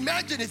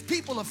Imagine if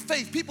people of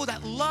faith, people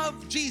that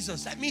love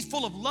Jesus, that means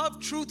full of love,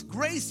 truth,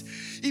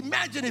 grace.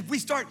 Imagine if we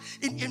start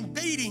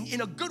invading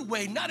in a good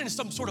way, not in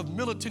some sort of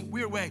militant,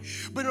 weird way,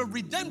 but a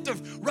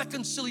redemptive,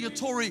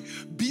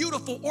 reconciliatory,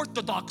 beautiful,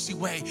 orthodoxy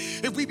way.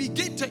 If we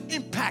begin to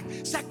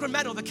impact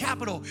Sacramento, the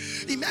capital,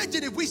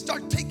 imagine if we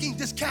start taking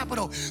this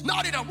capital,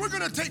 not in a we're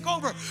gonna take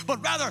over,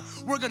 but rather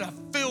we're gonna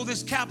fill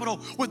this capital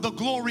with the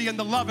glory and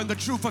the love and the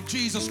truth of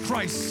Jesus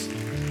Christ.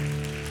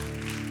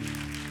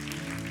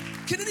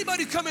 Can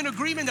anybody come in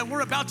agreement that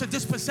we're about to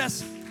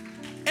dispossess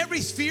every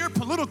sphere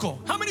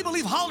political? How many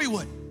believe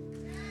Hollywood?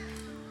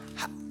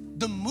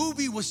 The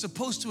movie was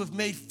supposed to have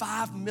made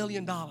 $5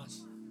 million.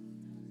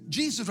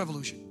 Jesus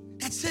Revolution.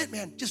 That's it,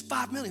 man. Just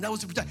 $5 million. That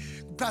was the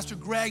Pastor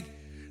Greg.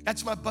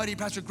 That's my buddy,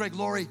 Pastor Greg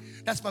Laurie.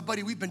 That's my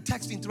buddy. We've been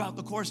texting throughout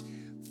the course.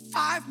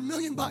 $5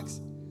 million.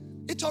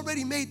 It's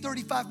already made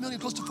 $35 million,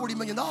 close to $40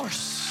 million.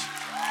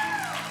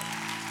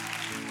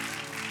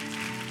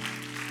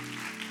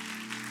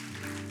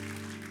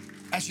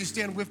 As you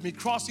stand with me,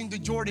 crossing the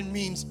Jordan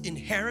means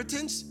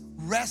inheritance,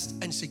 rest,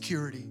 and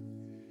security.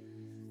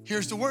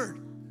 Here's the word.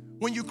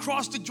 When you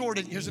cross the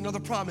Jordan, here's another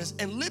promise,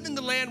 and live in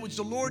the land which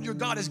the Lord your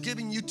God is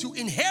giving you to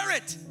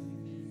inherit,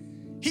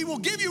 He will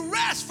give you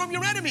rest from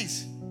your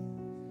enemies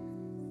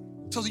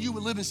so that you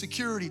will live in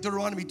security.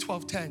 Deuteronomy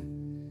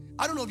 12:10.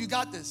 I don't know if you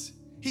got this.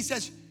 He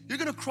says, you're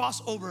gonna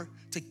cross over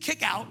to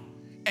kick out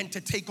and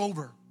to take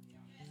over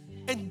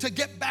and to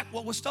get back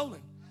what was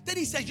stolen. Then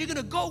he says, you're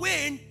gonna go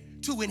in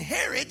to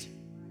inherit,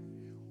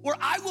 where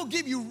I will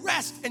give you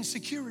rest and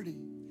security.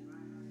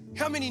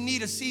 How many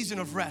need a season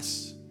of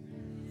rest?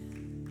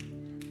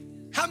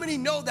 How many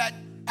know that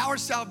our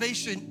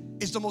salvation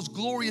is the most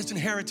glorious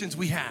inheritance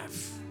we have?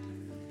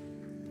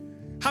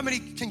 How many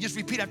can just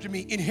repeat after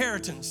me?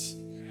 Inheritance,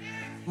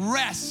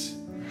 rest,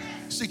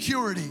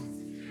 security.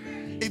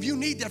 If you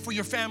need that for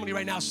your family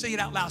right now, say it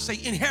out loud. Say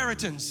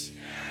inheritance,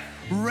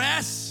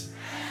 rest,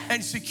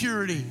 and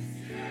security.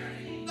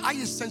 I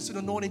just sense an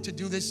anointing to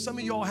do this. Some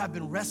of y'all have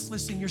been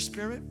restless in your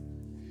spirit.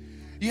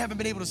 You haven't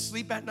been able to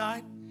sleep at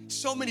night.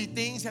 So many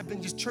things have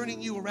been just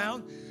turning you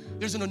around.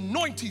 There's an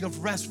anointing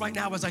of rest right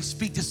now as I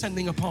speak,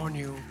 descending upon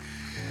you.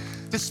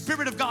 The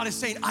Spirit of God is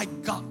saying, I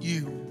got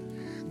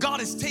you. God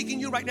is taking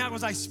you right now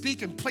as I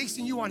speak and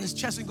placing you on His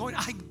chest and going,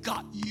 I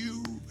got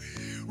you.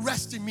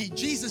 Rest in me.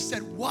 Jesus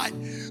said, what?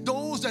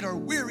 Those that are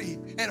weary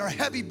and are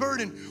heavy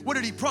burdened, what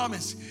did He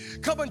promise?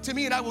 Come unto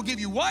me and I will give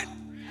you what?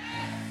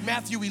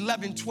 Matthew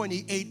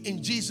 11:28.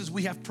 In Jesus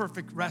we have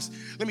perfect rest.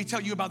 Let me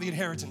tell you about the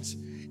inheritance.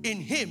 In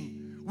Him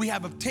we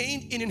have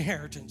obtained an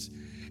inheritance,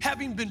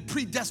 having been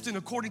predestined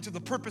according to the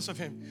purpose of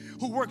Him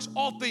who works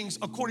all things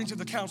according to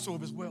the counsel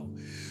of His will,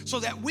 so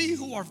that we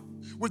who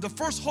were the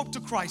first hope to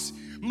Christ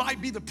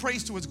might be the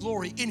praise to His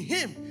glory. In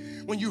Him,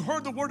 when you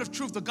heard the word of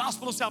truth, the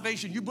gospel of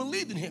salvation, you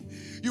believed in Him.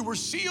 You were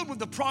sealed with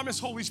the promised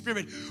Holy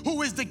Spirit,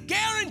 who is the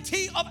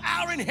guarantee of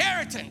our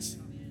inheritance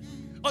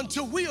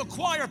until we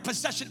acquire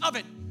possession of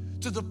it,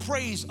 to the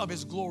praise of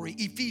His glory.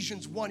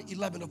 Ephesians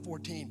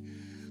 1:11-14.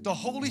 The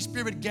Holy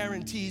Spirit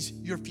guarantees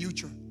your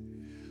future.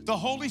 The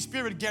Holy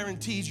Spirit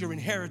guarantees your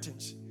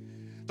inheritance.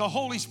 The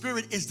Holy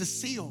Spirit is the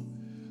seal.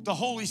 The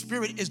Holy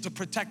Spirit is the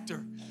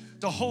protector.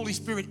 The Holy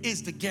Spirit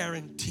is the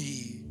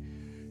guarantee.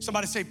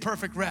 Somebody say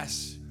perfect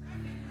rest.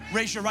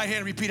 Raise your right hand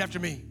and repeat after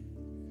me.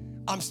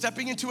 I'm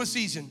stepping into a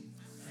season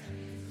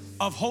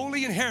of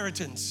holy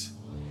inheritance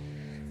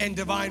and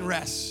divine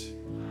rest.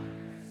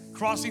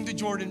 Crossing the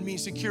Jordan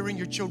means securing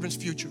your children's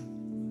future.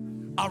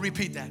 I'll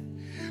repeat that.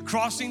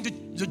 Crossing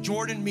the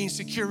Jordan means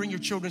securing your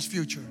children's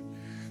future.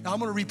 Now I'm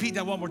gonna repeat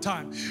that one more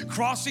time.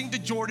 Crossing the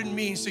Jordan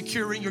means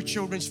securing your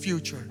children's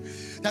future.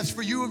 That's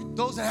for you,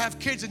 those that have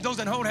kids and those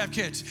that don't have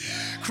kids.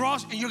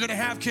 And you're gonna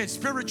have kids,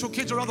 spiritual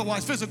kids or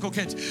otherwise, physical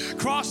kids.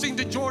 Crossing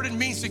the Jordan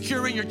means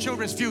securing your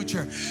children's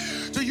future.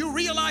 Do you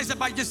realize that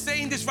by just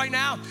saying this right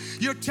now,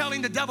 you're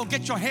telling the devil,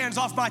 get your hands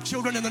off my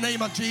children in the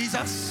name of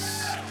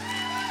Jesus?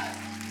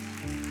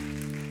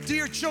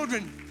 Dear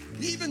children,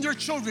 even your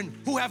children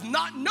who have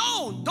not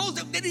known, those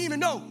that didn't even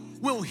know,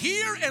 will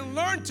hear and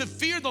learn to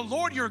fear the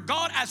Lord your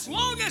God as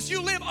long as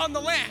you live on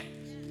the land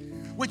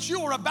which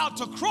you are about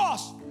to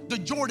cross the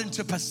Jordan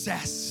to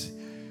possess.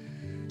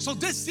 So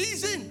this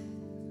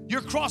season,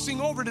 you're crossing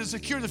over to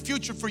secure the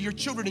future for your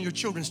children and your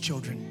children's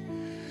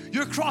children.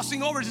 You're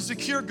crossing over to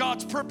secure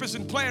God's purpose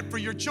and plan for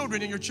your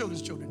children and your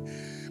children's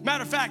children.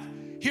 Matter of fact,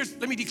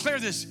 let me declare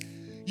this.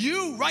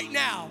 You right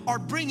now are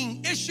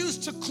bringing issues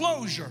to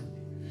closure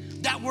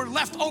that were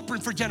left open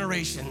for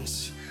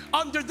generations.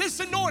 Under this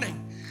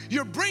anointing,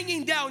 you're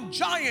bringing down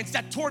giants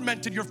that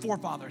tormented your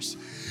forefathers.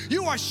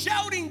 You are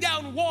shouting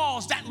down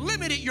walls that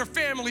limited your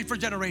family for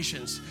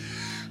generations.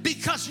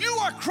 Because you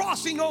are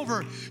crossing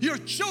over, your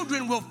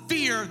children will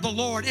fear the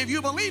Lord. If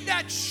you believe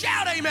that,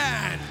 shout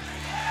amen.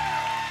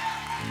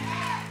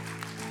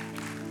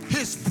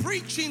 His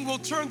preaching will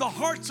turn the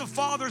hearts of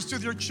fathers to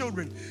their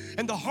children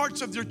and the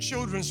hearts of their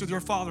children to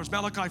their fathers.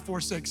 Malachi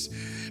 4:6.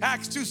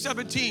 Acts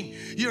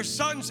 2:17. Your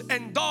sons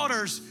and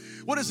daughters,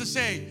 what does it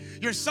say?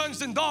 Your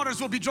sons and daughters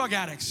will be drug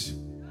addicts.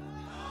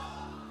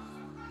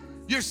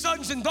 Your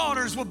sons and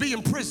daughters will be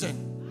in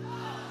prison.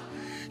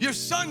 Your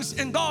sons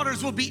and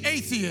daughters will be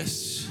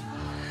atheists.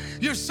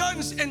 Your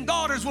sons and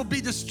daughters will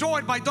be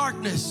destroyed by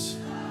darkness.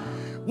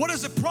 What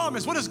does it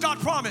promise? What does God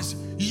promise?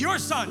 Your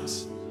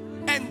sons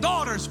and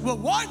daughters will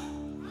what?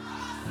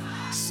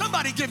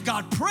 Somebody give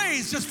God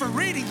praise just for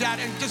reading that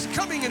and just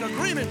coming in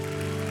agreement.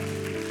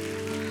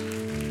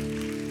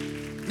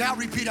 Now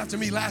repeat after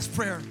me, last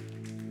prayer.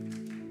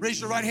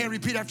 Raise your right hand,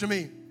 repeat after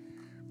me.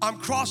 I'm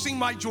crossing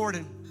my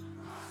Jordan,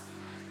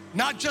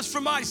 not just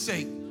for my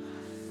sake,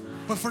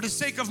 but for the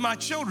sake of my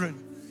children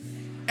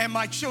and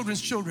my children's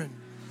children.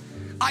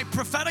 I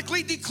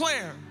prophetically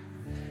declare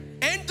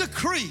and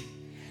decree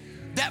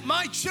that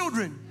my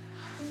children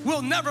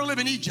will never live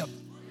in Egypt,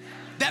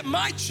 that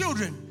my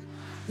children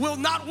will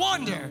not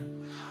wander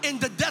in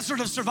the desert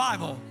of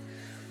survival.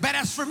 But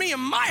as for me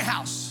and my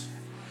house,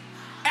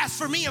 as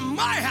for me and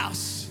my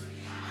house,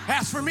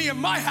 as for me and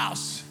my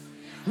house,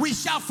 we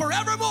shall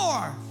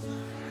forevermore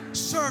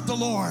serve the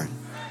Lord.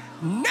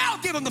 Now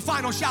give him the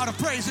final shout of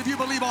praise if you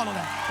believe all of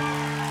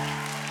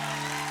that.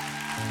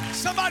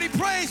 Somebody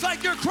praise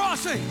like you're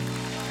crossing.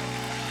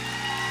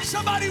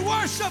 Somebody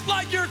worship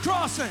like you're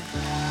crossing.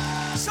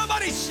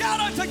 Somebody shout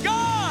unto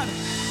God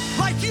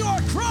like you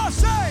are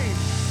crossing.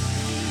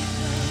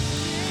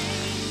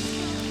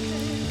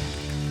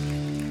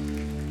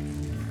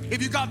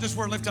 If you got this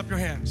word, lift up your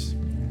hands.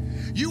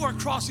 You are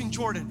crossing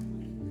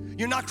Jordan.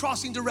 You're not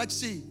crossing the Red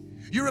Sea.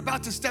 You're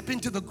about to step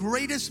into the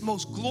greatest,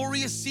 most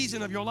glorious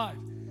season of your life.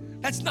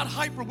 That's not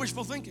hyper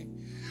wishful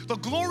thinking. The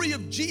glory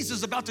of Jesus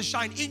is about to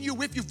shine in you,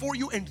 with you, for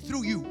you, and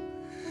through you.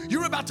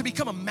 You're about to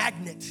become a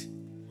magnet.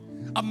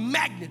 A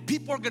magnet.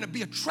 People are going to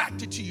be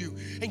attracted to you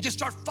and just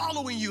start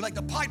following you like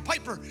the Pied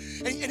Piper.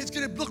 And it's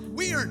going to look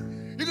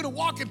weird. You're going to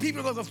walk and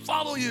people are going to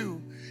follow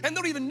you and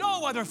don't even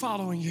know why they're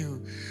following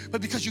you,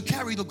 but because you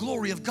carry the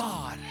glory of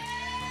God.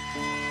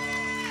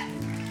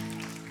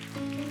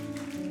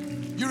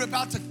 You're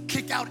about to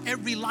kick out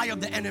every lie of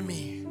the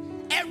enemy.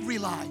 Every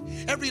lie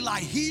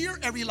here,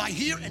 every lie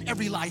here, and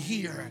every lie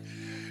here.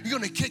 You're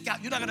going to kick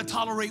out. You're not going to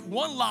tolerate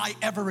one lie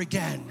ever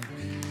again.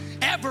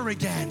 Ever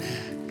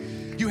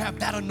again. You have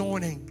that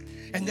anointing,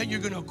 and then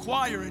you're going to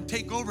acquire and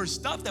take over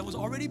stuff that was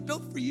already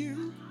built for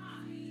you.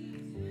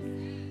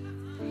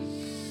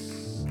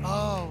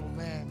 Oh,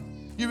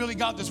 man. You really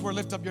got this word.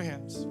 Lift up your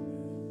hands.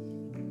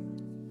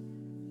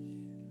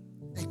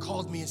 They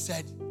called me and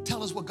said,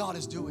 tell us what God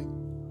is doing.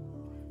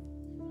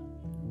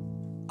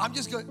 I'm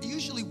just going to,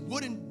 usually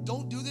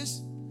don't do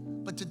this,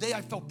 but today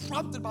I felt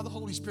prompted by the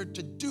Holy Spirit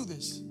to do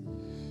this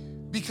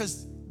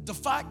because the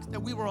fact that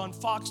we were on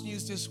Fox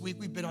News this week,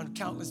 we've been on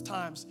countless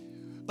times,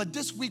 but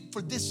this week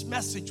for this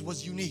message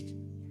was unique.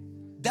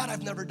 That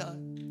I've never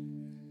done.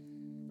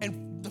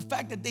 And the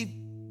fact that they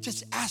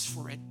just asked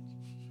for it,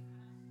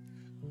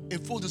 in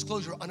full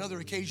disclosure, on other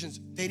occasions,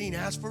 they didn't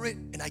ask for it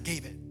and I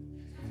gave it.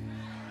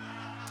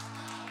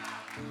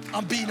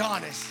 I'm being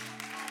honest.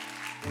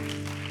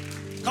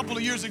 A couple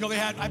of years ago, they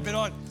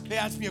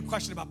asked me a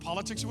question about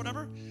politics or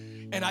whatever,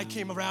 and I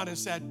came around and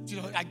said,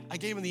 I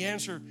gave them the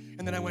answer,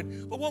 and then I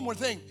went, but one more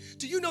thing.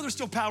 Do you know there's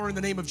still power in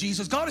the name of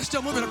Jesus? God is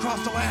still moving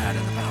across the land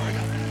in the power of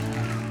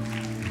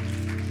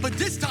God. But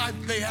this time,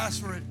 they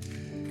asked for it.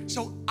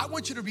 So I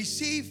want you to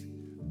receive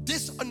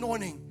this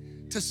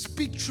anointing to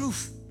speak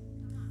truth,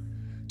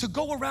 to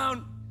go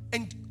around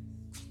and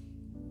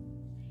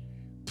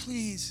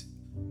please,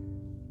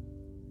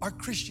 our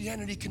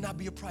Christianity cannot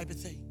be a private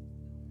thing.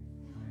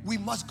 We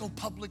must go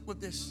public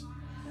with this.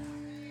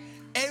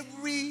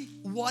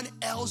 Everyone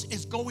else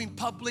is going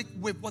public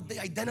with what they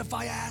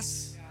identify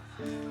as,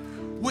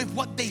 with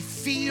what they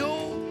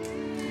feel,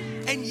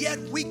 and yet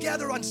we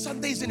gather on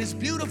Sundays and it's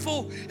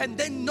beautiful, and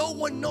then no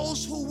one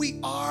knows who we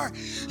are.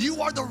 You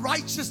are the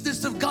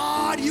righteousness of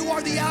God. You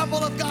are the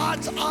apple of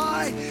God's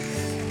eye.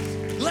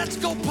 Let's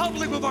go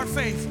public with our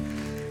faith.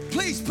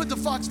 Please put the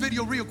Fox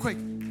video real quick.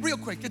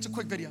 It's a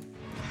quick video.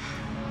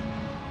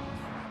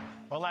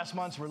 Well, last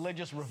month's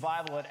religious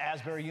revival at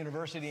Asbury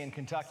University in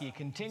Kentucky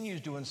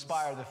continues to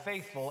inspire the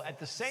faithful. At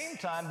the same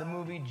time, the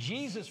movie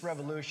Jesus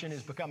Revolution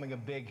is becoming a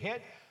big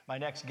hit. My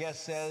next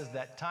guest says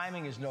that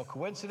timing is no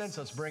coincidence.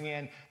 Let's bring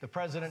in the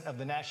president of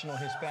the National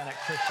Hispanic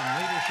Christian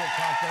Leadership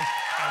Conference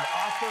and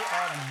author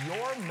of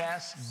Your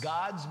Mess,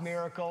 God's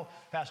Miracle,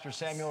 Pastor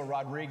Samuel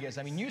Rodriguez.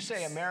 I mean, you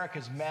say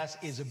America's mess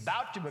is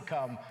about to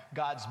become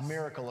God's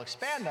miracle.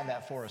 Expand on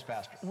that for us,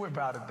 Pastor.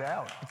 Without a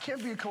doubt. It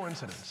can't be a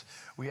coincidence.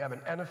 We have an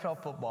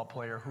NFL football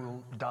player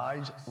who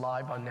dies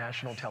live on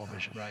national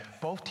television. Right.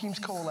 Both teams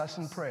coalesce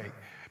and pray.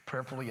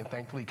 Prayerfully and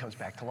thankfully, he comes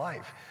back to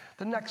life.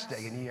 The next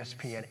day, an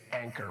ESPN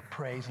anchor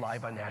prays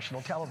live on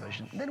national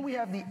television. And then we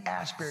have the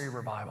Asbury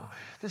Revival.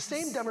 The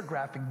same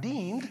demographic,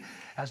 deemed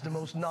as the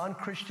most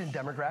non-Christian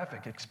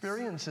demographic,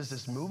 experiences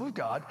this move of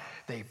God.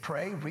 They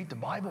pray, read the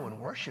Bible, and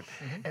worship.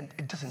 And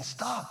it doesn't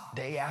stop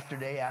day after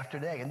day after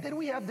day. And then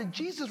we have the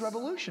Jesus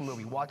Revolution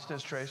movie. Watch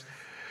this, Trace.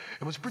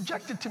 It was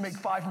projected to make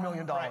 $5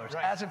 million. Right.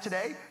 As of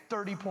today,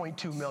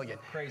 $30.2 million.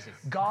 Crazy.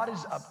 God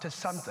is up to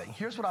something.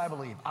 Here's what I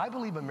believe. I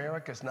believe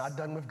America's not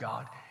done with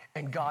God,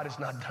 and God is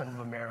not done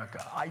with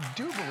America. I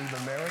do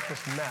believe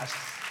America's mess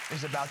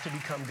is about to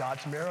become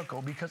God's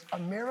miracle because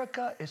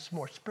America is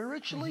more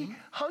spiritually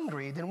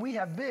hungry than we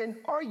have been,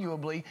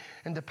 arguably,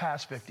 in the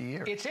past 50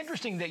 years. It's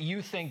interesting that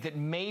you think that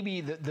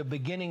maybe the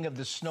beginning of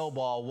the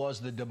snowball was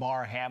the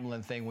Damar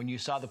Hamlin thing, when you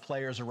saw the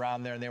players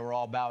around there and they were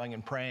all bowing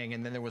and praying,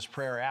 and then there was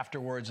prayer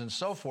afterwards and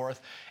so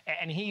forth,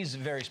 and he's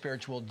very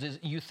spiritual. Do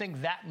you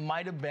think that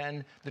might have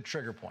been the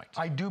trigger point?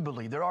 I do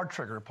believe there are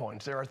trigger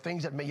points. There are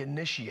things that may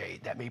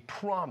initiate, that may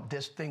prompt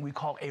this thing we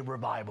call a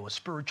revival, a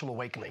spiritual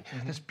awakening.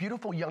 This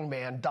beautiful young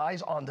man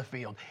dies on the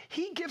field.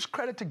 He gives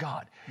credit to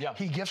God. Yeah.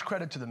 He gives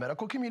credit to the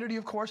medical community,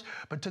 of course,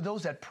 but to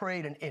those that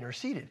prayed and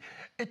interceded.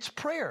 It's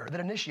prayer that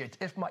initiates.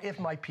 If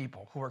my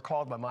people who are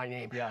called by my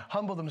name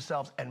humble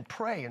themselves and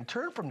pray and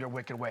turn from their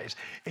wicked ways.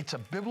 It's a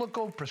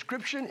biblical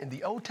prescription in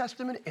the Old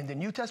Testament, in the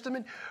New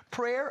Testament.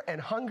 Prayer and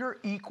hunger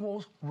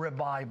equals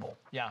revival.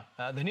 Yeah.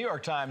 The New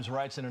York Times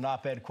writes in an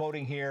op-ed,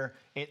 quoting here,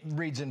 it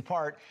reads in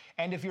part,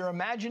 "And if you're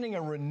imagining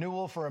a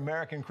renewal for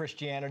American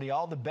Christianity,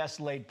 all the best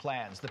laid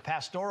plans, the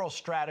pastoral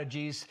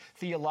strategies,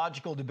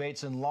 theological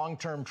debates, and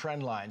long-term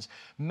trend lines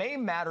may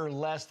matter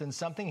less than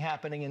something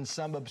happening in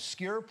some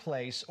obscure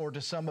place or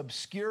to some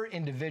obscure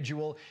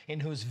individual in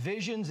whose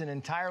visions an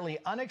entirely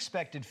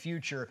unexpected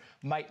future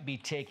might be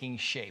taking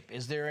shape."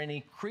 Is there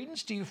any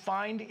credence, do you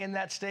find, in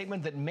that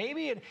statement that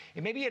maybe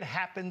it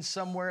happened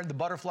somewhere, the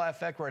butterfly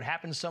effect, where it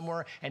happened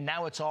somewhere, and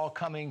now it's all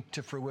coming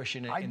to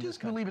fruition in I this do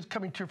country? believe it's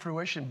coming to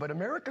fruition, but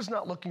America's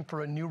not looking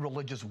for a new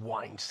religious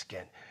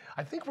wineskin.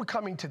 I think we're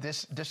coming to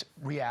this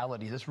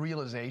reality, this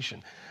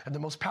realization. And the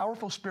most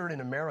powerful spirit in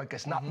America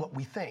is not what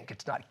we think.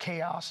 It's not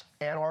chaos,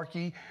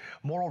 anarchy,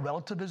 moral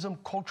relativism,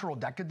 cultural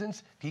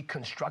decadence,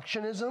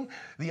 deconstructionism,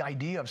 the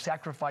idea of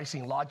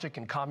sacrificing logic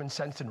and common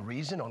sense and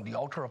reason on the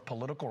altar of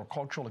political or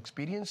cultural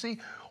expediency.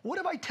 What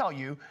if I tell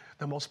you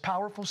the most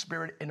powerful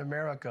spirit in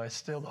America is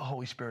still the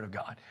Holy Spirit of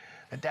God?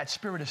 That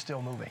spirit is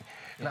still moving.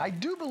 And I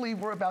do believe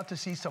we're about to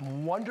see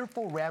some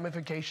wonderful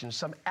ramifications,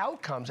 some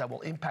outcomes that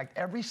will impact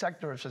every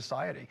sector of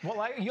society.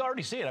 Well, you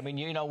already see it. I mean,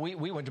 you know, we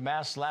went to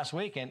Mass last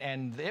week,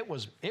 and it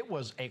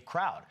was a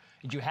crowd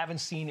you haven't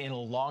seen in a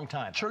long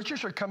time.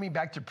 Churches are coming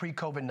back to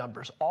pre-COVID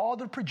numbers. All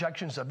the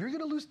projections of you're going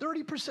to lose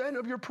 30%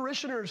 of your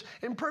parishioners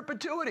in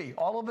perpetuity.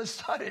 All of a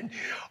sudden,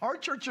 our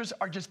churches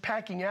are just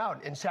packing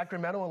out in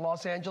Sacramento and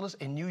Los Angeles,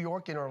 in New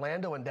York, in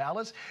Orlando and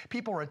Dallas.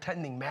 People are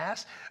attending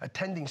Mass,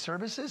 attending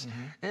services.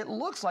 It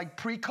looks like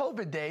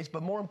pre-COVID days,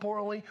 but more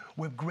importantly,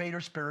 with greater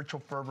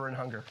spiritual fervor and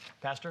hunger.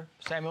 Pastor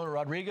Samuel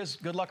Rodriguez,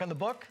 good luck on the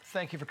book.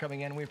 Thank you for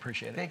coming in. We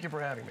appreciate it. Thank you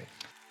for having me.